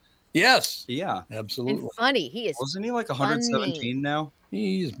 Yes. Yeah. Absolutely. And funny. He is. Wasn't he like 117 now?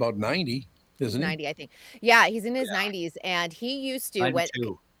 He's about 90, isn't he? 90, I think. Yeah, he's in his 90s, and he used to.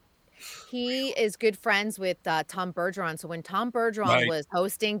 92. He is good friends with Tom Bergeron. So when Tom Bergeron was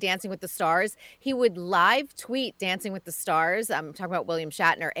hosting Dancing with the Stars, he would live tweet Dancing with the Stars. I'm talking about William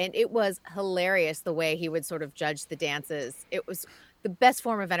Shatner. And it was hilarious the way he would sort of judge the dances. It was the best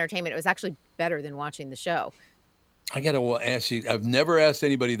form of entertainment. It was actually better than watching the show. I got to ask you, I've never asked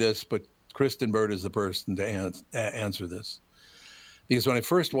anybody this, but Kristen Bird is the person to answer this. Because when I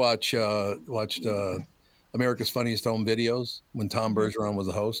first watched America's Funniest Home Videos, when Tom Bergeron was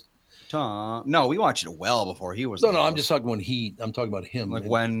the host, No, we watched it well before he was. No, I'm just talking I'm talking about him. Like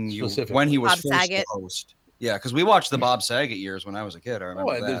when he was Bob forced Saget. to host. Yeah, because we watched the Bob Saget years when I was a kid. I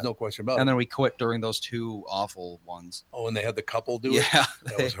remember that. There's no question about it. And then we quit during those 2 awful ones. Oh, and they had the couple do it? Yeah.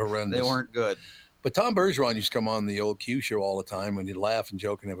 That was horrendous. They weren't good. But Tom Bergeron used to come on the old Q show all the time and he'd laugh and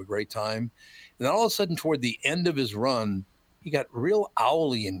joke and have a great time. And then all of a sudden, toward the end of his run, he got real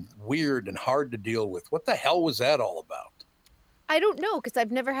owly and weird and hard to deal with. What the hell was that all about? I don't know, because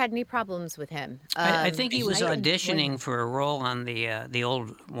I've never had any problems with him. I think he was auditioning for a role on the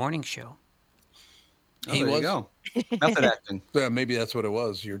old morning show. Oh, there you go. Method acting. Yeah, maybe that's what it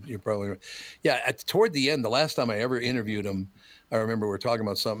was. You're probably right. Yeah, toward the end, the last time I ever interviewed him, I remember we were talking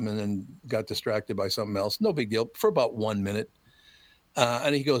about something and then got distracted by something else. No big deal. For about 1 minute.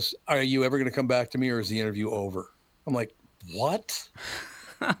 And he goes, "Are you ever going to come back to me or is the interview over?" I'm like, "What?"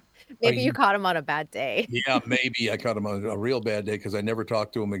 Maybe you caught him on a bad day. Yeah, maybe I caught him on a real bad day because I never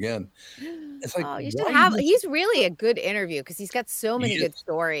talked to him again. It's like, you should have. He's really a good interview because he's got so many good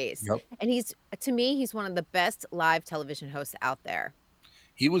stories. Yep. And to me, he's one of the best live television hosts out there.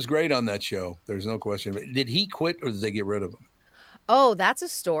 He was great on that show. There's no question. Did he quit or did they get rid of him? Oh, that's a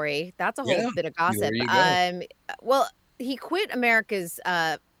story. That's a whole bit of gossip. There you go. Well, he quit America's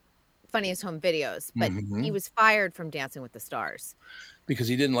Funniest Home Videos, but he was fired from Dancing with the Stars. Because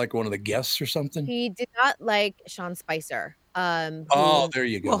he didn't like one of the guests or something? He did not like Sean Spicer. There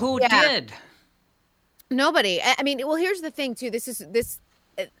you go. Well, who did? Nobody. I mean, well, here's the thing, too.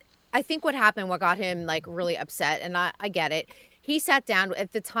 I think what happened, what got him like really upset, and I get it. He sat down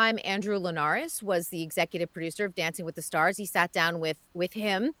at the time. Andrew Linares was the executive producer of Dancing with the Stars. He sat down with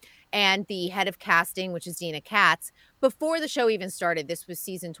him and the head of casting, which is Dina Katz, before the show even started. This was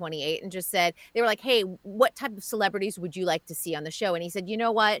season 28, and just said, they were like, "Hey, what type of celebrities would you like to see on the show?" And he said, "You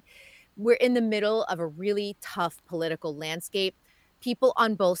know what? We're in the middle of a really tough political landscape. People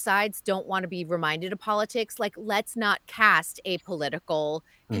on both sides don't want to be reminded of politics. Like, let's not cast a political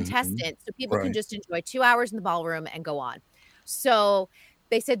contestant so people can just enjoy 2 hours in the ballroom and go on." So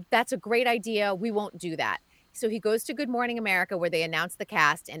they said, "That's a great idea. We won't do that." So he goes to Good Morning America where they announce the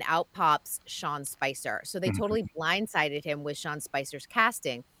cast, and out pops Sean Spicer. So they totally blindsided him with Sean Spicer's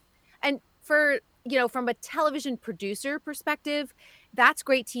casting. And from a television producer perspective, that's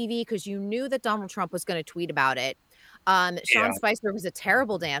great TV because you knew that Donald Trump was going to tweet about it. Sean Spicer was a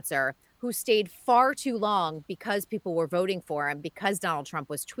terrible dancer who stayed far too long because people were voting for him, because Donald Trump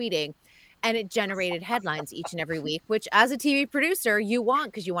was tweeting. And it generated headlines each and every week, which as a TV producer, you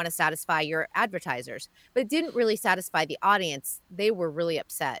want because you want to satisfy your advertisers. But it didn't really satisfy the audience. They were really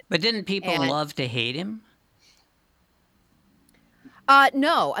upset. But didn't people love to hate him?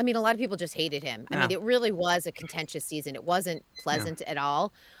 No. I mean, a lot of people just hated him. I mean, it really was a contentious season. It wasn't pleasant at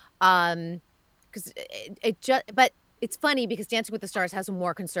all. Because but it's funny because Dancing with the Stars has a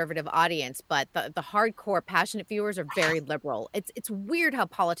more conservative audience, but the hardcore, passionate viewers are very liberal. It's weird how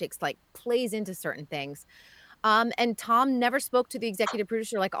politics like plays into certain things. And Tom never spoke to the executive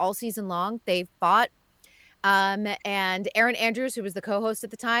producer like all season long. They fought. And Aaron Andrews, who was the co-host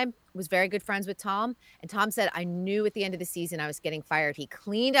at the time, was very good friends with Tom. And Tom said, "I knew at the end of the season I was getting fired." He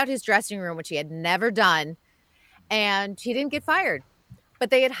cleaned out his dressing room, which he had never done, and he didn't get fired.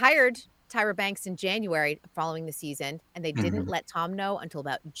 But they had hired Tyra Banks in January following the season, and they didn't let Tom know until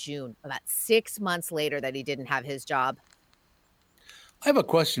about June, about 6 months later, that he didn't have his job. I have a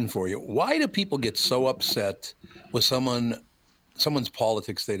question for you. Why do people get so upset with someone's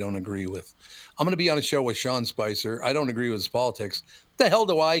politics they don't agree with? I'm going to be on a show with Sean Spicer. I don't agree with his politics. What the hell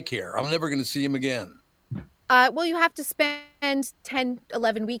do I care? I'm never going to see him again. Well, you have to spend 10,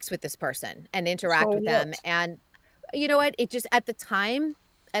 11 weeks with this person and interact with them. And you know what? It just, at the time,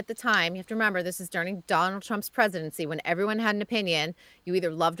 at the time, you have to remember, this is during Donald Trump's presidency when everyone had an opinion. You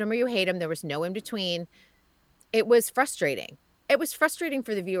either loved him or you hate him. There was no in between. It was frustrating. It was frustrating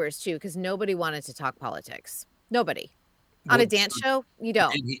for the viewers, too, because nobody wanted to talk politics. Nobody. On a dance show, you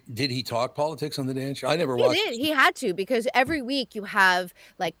don't. Did he talk politics on the dance show? I never watched. He did. He had to, because every week you have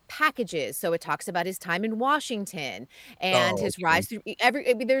like packages. So it talks about his time in Washington and his rise through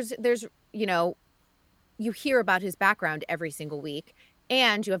there's you hear about his background every single week,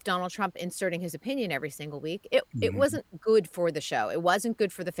 and you have Donald Trump inserting his opinion every single week. It wasn't good for the show. It wasn't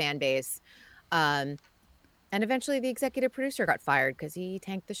good for the fan base. And eventually the executive producer got fired because he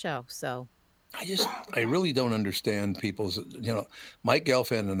tanked the show. So I really don't understand people's, Mike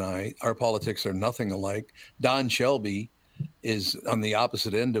Gelfand and our politics are nothing alike. Don Shelby is on the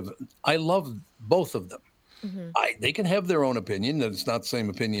opposite end of, I love both of them. Mm-hmm. They can have their own opinion. It's not the same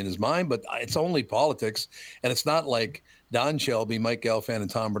opinion as mine, but it's only politics. And it's not like Don Shelby, Mike Gelfand, and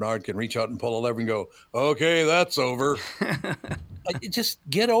Tom Barnard can reach out and pull a lever and go, okay, that's over. Just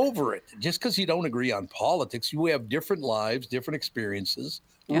get over it. Just because you don't agree on politics, you have different lives, different experiences.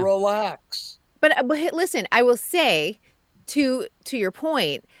 Yeah. Relax. But listen, I will say to your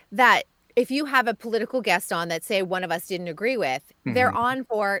point that if you have a political guest on that, say, one of us didn't agree with, they're on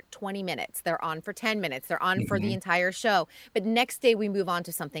for 20 minutes. They're on for 10 minutes. They're on for the entire show. But next day we move on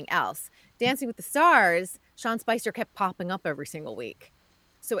to something else. Dancing with the Stars, Sean Spicer kept popping up every single week.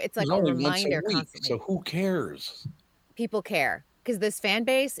 So it's like a reminder constantly. So who cares? People care because this fan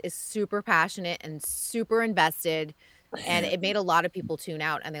base is super passionate and super invested. And it made a lot of people tune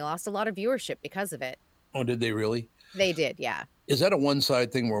out, and they lost a lot of viewership because of it. Oh, did they really? They did, yeah. Is that a one-side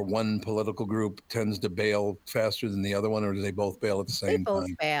thing where one political group tends to bail faster than the other one, or do they both bail at the same time? They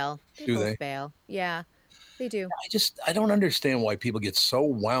both bail. Do they? Bail. Yeah, they do. I don't understand why people get so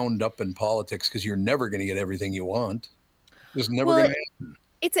wound up in politics because you're never going to get everything you want. It's never going to happen.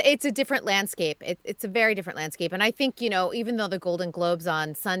 It's a different landscape. It's a very different landscape. And I think, even though the Golden Globes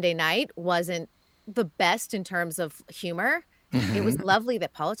on Sunday night wasn't the best in terms of humor, it was lovely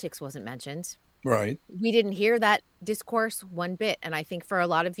that politics wasn't mentioned. Right. We didn't hear that discourse one bit. And I think for a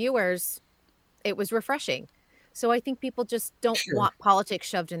lot of viewers, it was refreshing. So I think people just don't want politics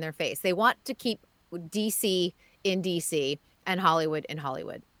shoved in their face. They want to keep DC in DC and Hollywood in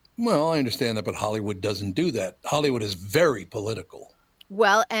Hollywood. Well, I understand that, but Hollywood doesn't do that. Hollywood is very political.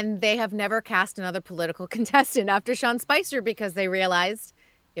 Well, and they have never cast another political contestant after Sean Spicer because they realized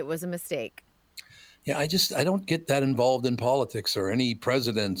it was a mistake. Yeah, I don't get that involved in politics or any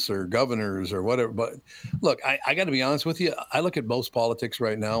presidents or governors or whatever. But look, I got to be honest with you. I look at most politics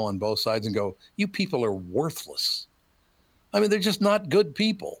right now on both sides and go, you people are worthless. I mean, they're just not good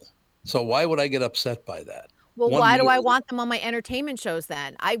people. So why would I get upset by that? Well, why do I want them on my entertainment shows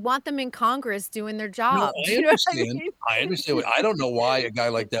then? I want them in Congress doing their job. No, I understand. I understand. I don't know why a guy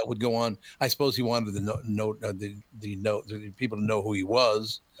like that would go on. I suppose he wanted the people to know who he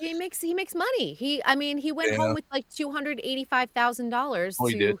was. He makes money. He went home with like $285,000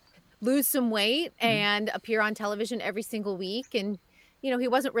 to lose some weight and appear on television every single week. And he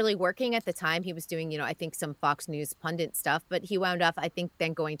wasn't really working at the time. He was doing I think some Fox News pundit stuff, but he wound up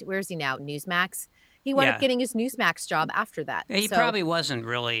then going to, where is he now? Newsmax. He wound up getting his Newsmax job after that. He probably wasn't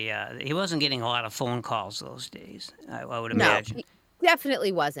really, he wasn't getting a lot of phone calls those days, I would imagine. No, he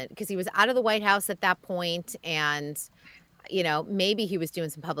definitely wasn't, because he was out of the White House at that point, and, maybe he was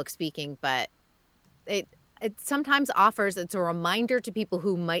doing some public speaking, but it sometimes offers, it's a reminder to people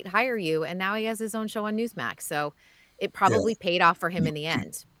who might hire you, and now he has his own show on Newsmax, so it probably paid off for him in the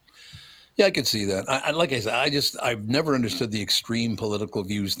end. Yeah, I can see that. Like I said, I've never understood the extreme political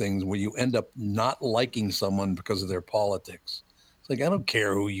views things where you end up not liking someone because of their politics. It's like, I don't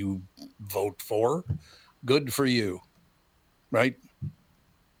care who you vote for. Good for you. Right?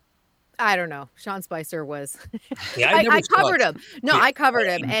 I don't know. Sean Spicer was. Yeah, I covered him. No, I covered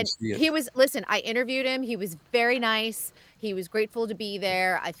him. And I interviewed him. He was very nice. He was grateful to be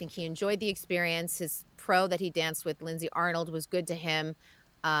there. I think he enjoyed the experience. His pro that he danced with, Lindsay Arnold, was good to him.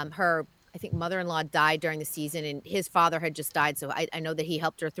 Her, I think, mother-in-law died during the season, and his father had just died. So I know that he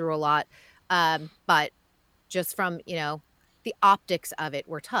helped her through a lot. But just from, the optics of it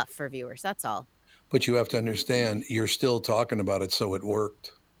were tough for viewers. That's all. But you have to understand, you're still talking about it, so it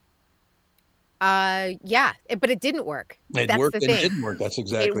worked. Yeah, but it didn't work. It worked and it didn't work. That's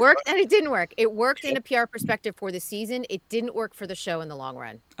exactly it worked and it didn't work. It worked in a PR perspective for the season. It didn't work for the show in the long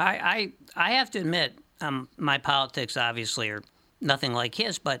run. I have to admit, my politics obviously are nothing like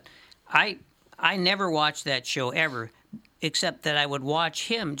his, but I never watched that show ever, except that I would watch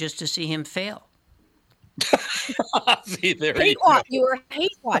him just to see him fail. See, there you were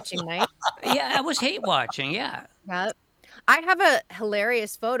hate watching, Mike. Yeah, I was hate watching. Yeah. I have a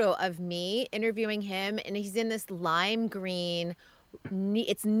hilarious photo of me interviewing him, and he's in this lime green.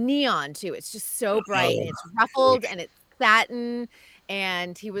 It's neon too. It's just so bright. And it's ruffled and it's satin.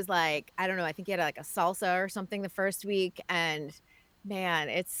 And he was like, I don't know. I think he had like a salsa or something the first week. And man,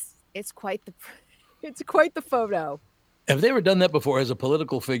 it's quite the photo. Have they ever done that before? Has a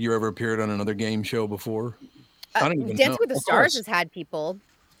political figure ever appeared on another game show before? I don't even Dance know. with the Stars has had people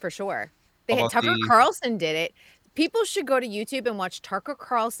for sure. Tucker Carlson did it. People should go to YouTube and watch Tucker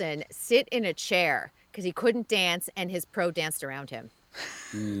Carlson sit in a chair because he couldn't dance and his pro danced around him.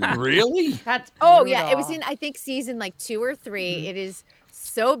 Really? That's yeah. It was in, I think, season like 2 or 3. It is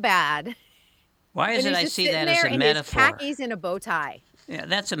so bad. Why is it I see that as a metaphor? His khakis and a bow tie. Yeah,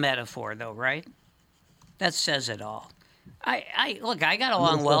 that's a metaphor, though, right? That says it all. I got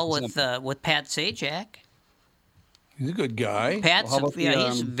along well with Pat Sajak. He's a good guy. Pat's,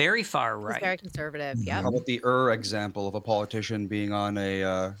 he's very far right. He's very conservative. Yeah. How about the example of a politician being on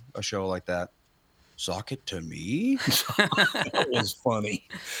a show like that? Sock it to me. That was funny.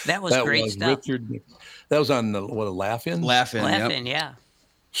 That was great stuff. Richard, that was on Laugh-In? Laugh-In, yeah.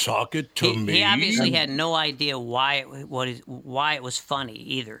 Sock it to me. He obviously had no idea why it was funny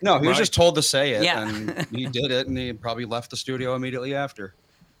either. No, he was just told to say it, and he did it, and he probably left the studio immediately after.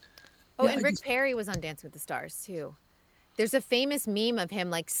 Oh, and Rick Perry was on Dancing with the Stars too. There's a famous meme of him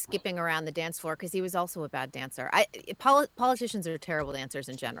like skipping around the dance floor because he was also a bad dancer. Politicians are terrible dancers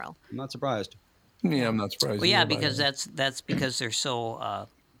in general. I'm not surprised. Yeah, I'm not surprised. Well, yeah, because that's because they're so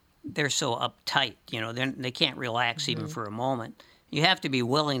uptight. You know, they can't relax even for a moment. You have to be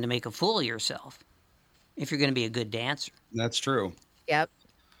willing to make a fool of yourself if you're going to be a good dancer. That's true. Yep.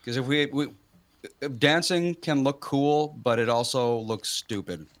 Because if dancing can look cool, but it also looks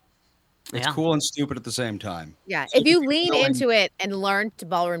stupid. It's cool and stupid at the same time. Yeah. So if you lean into it and learn to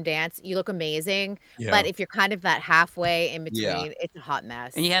ballroom dance, you look amazing. Yeah. But if you're kind of that halfway in between, it's a hot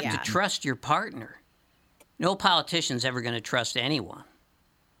mess. And you have to trust your partner. No politician's ever going to trust anyone.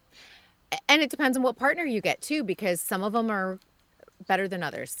 And it depends on what partner you get, too, because some of them are better than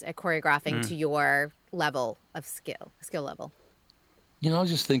others at choreographing to your level of skill level. You know, I was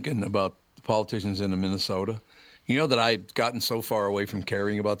just thinking about the politicians in Minnesota. You know that I've gotten so far away from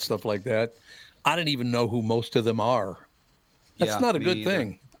caring about stuff like that. I don't even know who most of them are. That's not a good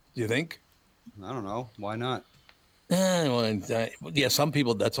thing. Do you think? I don't know. Why not? Some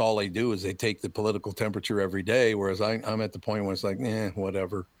people, that's all they do is they take the political temperature every day, whereas I'm at the point where it's like,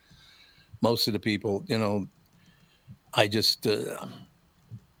 whatever. Most of the people, you know, I just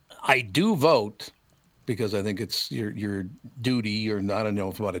I do vote because I think it's your duty, or I don't know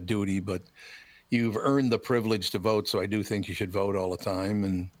if it's about a duty, but you've earned the privilege to vote, so I do think you should vote all the time,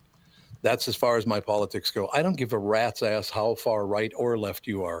 and that's as far as my politics go. I don't give a rat's ass how far right or left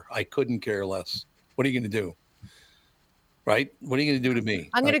you are. I couldn't care less. What are you going to do? Right? What are you going to do to me?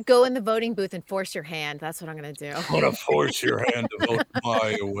 I'm going to go in the voting booth and force your hand. That's what I'm going to do. I'm going to force your hand to vote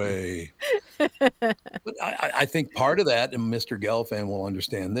my way. But I think part of that, and Mr. Gelfand will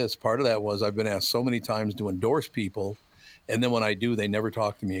understand this, part of that was I've been asked so many times to endorse people, and then when I do, they never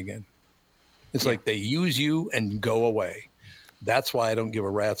talk to me again. It's like they use you and go away. That's why I don't give a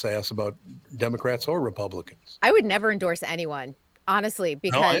rat's ass about Democrats or Republicans. I would never endorse anyone, honestly,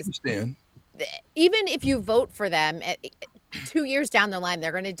 because I understand. Even if you vote for them, 2 years down the line,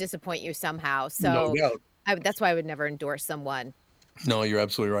 they're going to disappoint you somehow. So no doubt. That's why I would never endorse someone. No, you're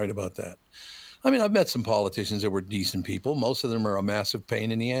absolutely right about that. I mean, I've met some politicians that were decent people. Most of them are a massive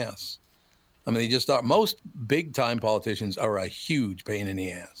pain in the ass. I mean, they just are. Most big-time politicians are a huge pain in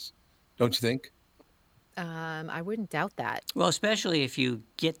the ass. Don't you think? I wouldn't doubt that. Well, especially if you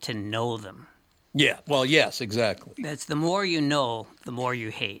get to know them. Yeah. Well, yes, exactly. That's the more you know, the more you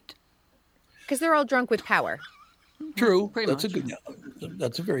hate. Because they're all drunk with power. True. Pretty much.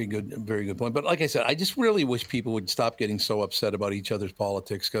 That's a very good point. But like I said, I just really wish people would stop getting so upset about each other's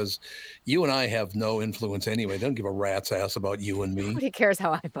politics, because you and I have no influence anyway. They don't give a rat's ass about you and me. Nobody cares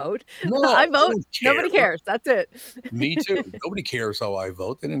how I vote. No, I vote. Nobody cares. That's it. Me too. Nobody cares how I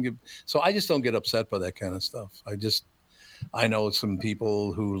vote. They don't give. So I just don't get upset by that kind of stuff. I know some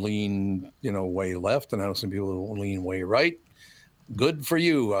people who lean, way left, and I know some people who lean way right. Good for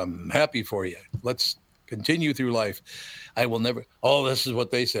you. I'm happy for you. Let's continue through life. I will never, this is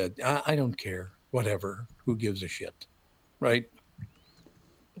what they said. I don't care. Whatever. Who gives a shit? Right?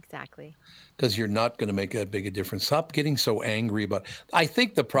 Exactly. Because you're not going to make that big a difference. Stop getting so angry about. I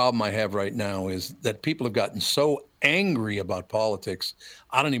think the problem I have right now is that people have gotten so angry about politics,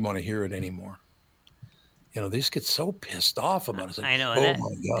 I don't even want to hear it anymore. They just get so pissed off about it. Like, I know. My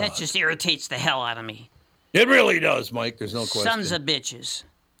God. That just irritates the hell out of me. It really does, Mike. There's no question. Sons of bitches.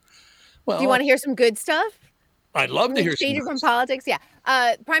 Well, do you want to hear some good stuff? I'd love to hear changing from politics. Yeah.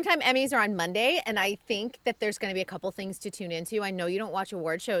 Primetime Emmys are on Monday, and I think that there's going to be a couple things to tune into. I know you don't watch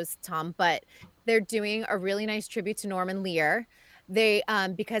award shows, Tom, but they're doing a really nice tribute to Norman Lear. They,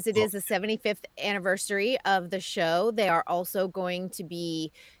 because it is the 75th anniversary of the show, they are also going to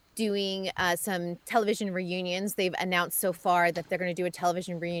be doing some television reunions. They've announced so far that they're going to do a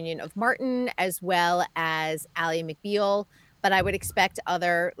television reunion of Martin as well as Ally McBeal. But I would expect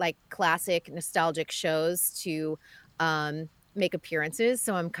other like classic nostalgic shows to make appearances.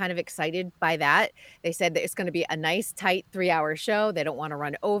 So I'm kind of excited by that. They said that it's going to be a nice, tight 3-hour show. They don't want to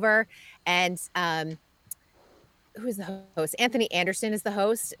run over. And who's the host? Anthony Anderson is the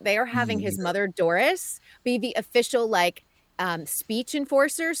host. They are having his mother, Doris, be the official like speech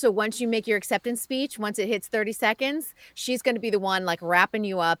enforcer. So once you make your acceptance speech, once it hits 30 seconds, she's going to be the one like wrapping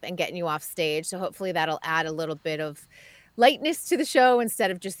you up and getting you off stage. So hopefully that'll add a little bit of lightness to the show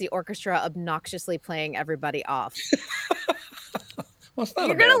instead of just the orchestra obnoxiously playing everybody off. Well,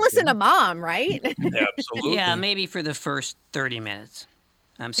 you're going to listen to Mom, right? Absolutely. Yeah, maybe for the first 30 minutes.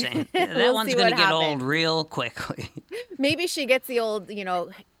 I'm saying that We'll one's see going to what get happens. old real quickly. Maybe she gets the old,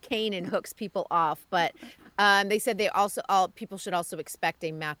 cane and hooks people off. But they said people should also expect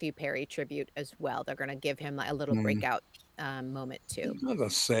a Matthew Perry tribute as well. They're going to give him like a little breakout moment too. That's a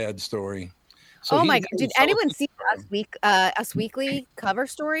sad story. So oh my God! Did anyone see Us Weekly cover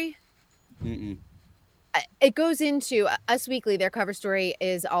story? Mm-mm. It goes into Us Weekly. Their cover story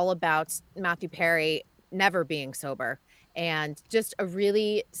is all about Matthew Perry never being sober. And just a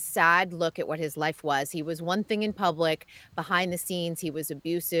really sad look at what his life was. He was one thing in public. Behind the scenes, he was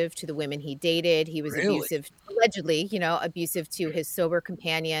abusive to the women he dated. He was abusive, allegedly, abusive to his sober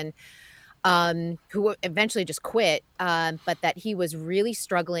companion, who eventually just quit. But that he was really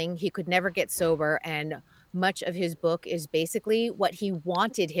struggling. He could never get sober. And much of his book is basically what he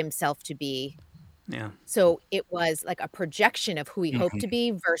wanted himself to be. Yeah. So it was like a projection of who he hoped to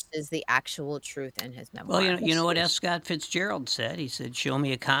be versus the actual truth in his memoir. Well, you know what S. Scott Fitzgerald said? He said, "Show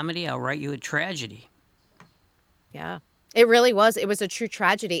me a comedy, I'll write you a tragedy." Yeah, it really was. It was a true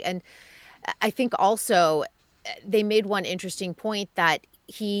tragedy. And I think also they made one interesting point that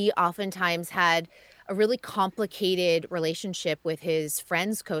he oftentimes had a really complicated relationship with his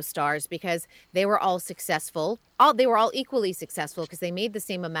friends, co-stars, because they were all successful. They were all equally successful because they made the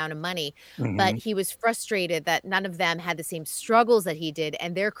same amount of money. But he was frustrated that none of them had the same struggles that he did,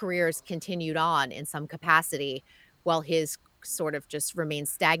 and their careers continued on in some capacity while his sort of just remained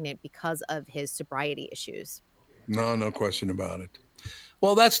stagnant because of his sobriety issues. No question about it.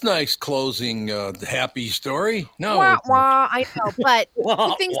 Well, that's nice closing happy story. No, I know, but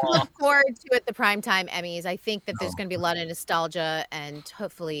things to look forward to at the Primetime Emmys. I think that there's going to be a lot of nostalgia and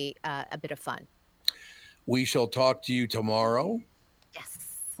hopefully a bit of fun. We shall talk to you tomorrow. Yes.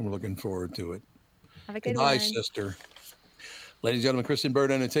 I'm looking forward to it. Have a good Bye, one. sister. Ladies and gentlemen, Kristen Bird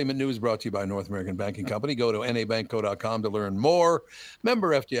Entertainment News brought to you by North American Banking Company. Go to nabankco.com to learn more.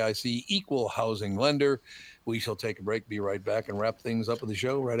 Member FDIC, equal housing lender. We shall take a break, be right back, and wrap things up with the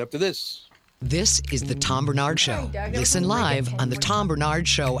show right after this. This is the Tom Bernard Show. Listen live on the Tom Bernard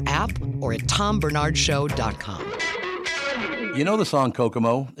Show app or at tombernardshow.com. You know the song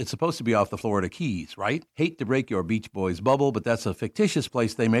Kokomo? It's supposed to be off the Florida Keys, right? Hate to break your Beach Boys bubble, but that's a fictitious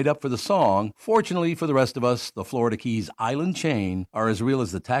place they made up for the song. Fortunately for the rest of us, the Florida Keys island chain are as real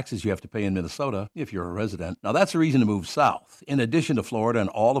as the taxes you have to pay in Minnesota if you're a resident. Now that's a reason to move south. In addition to Florida and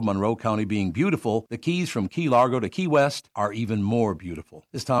all of Monroe County being beautiful, the Keys from Key Largo to Key West are even more beautiful.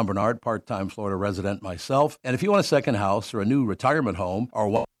 This is Tom Bernard, part-time Florida resident myself, and if you want a second house or a new retirement home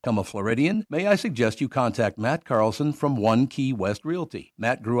or become a Floridian, may I suggest you contact Matt Carlson from One Key West Realty.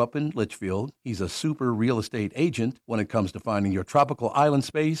 Matt grew up in Litchfield. He's a super real estate agent when it comes to finding your tropical island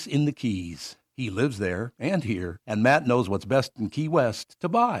space in the Keys. He lives there and here, and Matt knows what's best in Key West to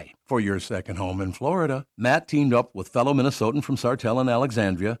buy for your second home in Florida. Matt teamed up with fellow Minnesotan from Sartell and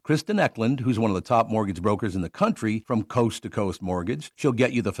Alexandria, Kristen Eklund, who's one of the top mortgage brokers in the country from Coast to Coast Mortgage. She'll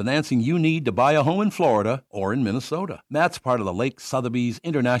get you the financing you need to buy a home in Florida or in Minnesota. Matt's part of the Lake Sotheby's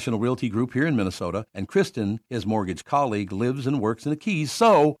International Realty Group here in Minnesota, and Kristen, his mortgage colleague, lives and works in the Keys,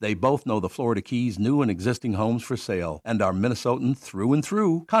 so they both know the Florida Keys' new and existing homes for sale and are Minnesotan through and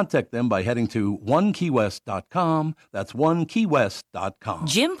through. Contact them by heading to onekeywest.com. That's onekeywest.com.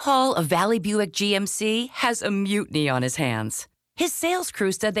 Jim Paul of Valley Buick GMC has a mutiny on his hands. His sales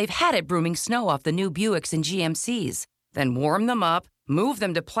crew said they've had it brooming snow off the new Buicks and GMCs, then warm them up, move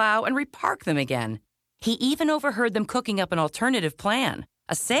them to plow, and repark them again. He even overheard them cooking up an alternative plan,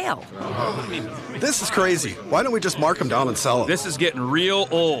 A sale. This is crazy. Why don't we just mark them down and sell them? This is getting real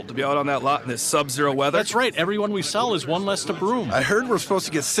old to be out on that lot in this sub-zero weather. That's right. Every one we sell is one less to broom. I heard we're supposed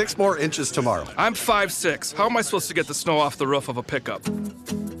to get 6 more inches tomorrow. I'm 5'6". How am I supposed to get the snow off the roof of a pickup?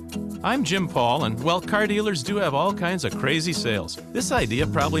 I'm Jim Paul, and well, car dealers do have all kinds of crazy sales. This idea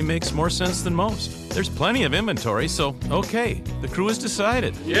probably makes more sense than most. There's plenty of inventory, so okay, the crew has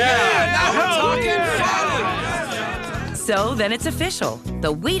decided. Now we're talking fun! So then it's official.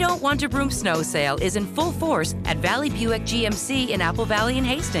 The We Don't Want to Broom snow sale is in full force at Valley Buick GMC in Apple Valley and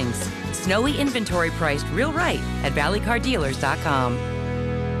Hastings. Snowy inventory priced real right at valleycardealers.com.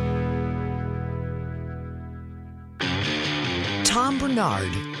 Tom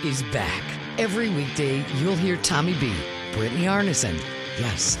Barnard is back. Every weekday, you'll hear Tommy B, Brittany Arneson.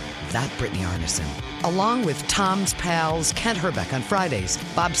 Yes, that Brittany Arneson. Along with Tom's pals Kent Herbeck on Fridays,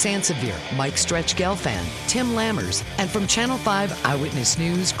 Bob Sansevier, Mike Stretch Gelfand, Tim Lammers, and from Channel 5 Eyewitness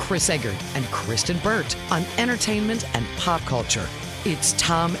News, Chris Eggert and Kristen Burt on entertainment and pop culture. It's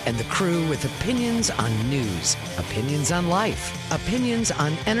Tom and the crew with opinions on news, opinions on life, opinions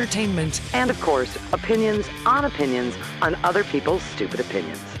on entertainment, and of course, opinions on other people's stupid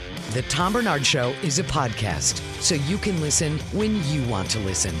opinions. The Tom Barnard Show is a podcast, so you can listen when you want to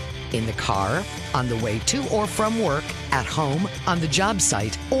listen. In the car, on the way to or from work, at home, on the job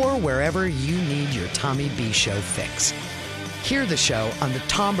site, or wherever you need your Tommy B Show fix. Hear the show on the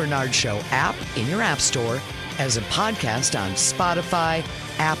Tom Barnard Show app in your app store, as a podcast on Spotify,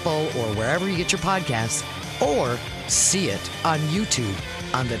 Apple, or wherever you get your podcasts, or see it on YouTube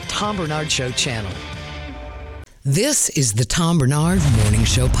on the Tom Barnard Show channel. This is the Tom Barnard Morning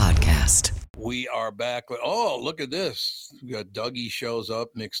Show podcast. We are back. Oh, look at this. We got Dougie shows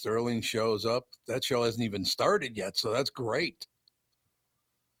up. Mick Sterling shows up. That show hasn't even started yet, so that's great.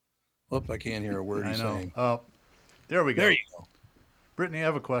 Whoop, I can't hear a word he's saying. Oh, there we go. There you go. Brittany, I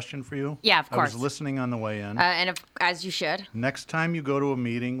have a question for you. Yeah, of course. I was listening on the way in. As you should. Next time you go to a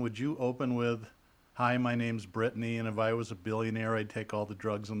meeting, would you open with, "Hi, my name's Brittany, and if I was a billionaire, I'd take all the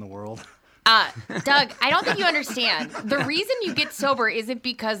drugs in the world"? Doug, I don't think you understand. The reason you get sober isn't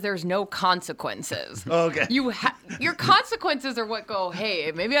because there's no consequences. Okay. Your consequences are what go,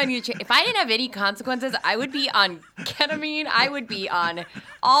 hey, maybe I need to change. If I didn't have any consequences, I would be on ketamine. I would be on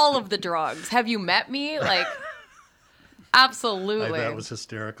all of the drugs. Have you met me? Like, absolutely. That was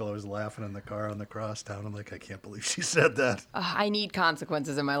hysterical. I was laughing in the car on the crosstown. I'm like, I can't believe she said that. I need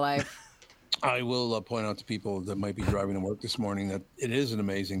consequences in my life. I will point out to people that might be driving to work this morning that it is an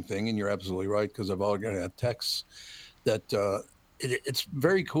amazing thing, and you're absolutely right, because I've already had texts that it's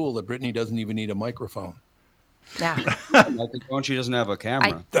very cool that Brittany doesn't even need a microphone. Yeah. She doesn't have a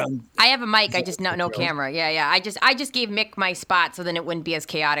camera. I have a mic. I just no camera. Yeah. I just gave Mick my spot so then it wouldn't be as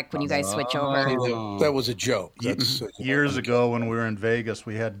chaotic when you guys switch over. That was a joke. Years ago when we were in Vegas,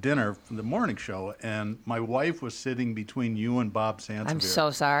 we had dinner for the morning show, and my wife was sitting between you and Bob Sansevier. I'm so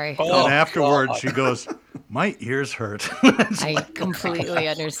sorry. And afterwards, she goes, "My ears hurt." I completely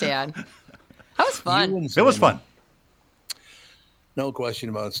understand. That was fun. It was fun. No question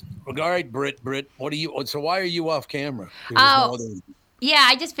about it. All right, Britt, what are you? So why are you off camera? Yeah,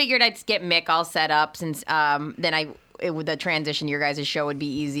 I just figured I'd get Mick all set up since then the transition to your guys' show would be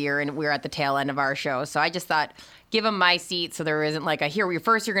easier, and we're at the tail end of our show. So I just thought, give him my seat so there isn't like you're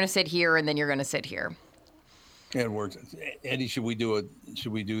going to sit here and then you're going to sit here. Yeah, it works. Andy, should we do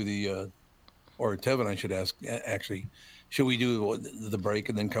the, or Tevin, I should ask actually. Should we do the break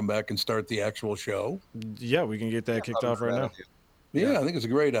and then come back and start the actual show? Yeah, we can get that kicked off right now. Yeah, I think it's a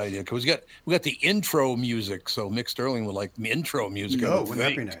great idea because we got the intro music. So Mick Sterling would like the intro music. Oh, wouldn't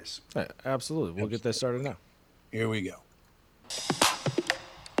that be nice? Absolutely. We'll get that started now. Here we go.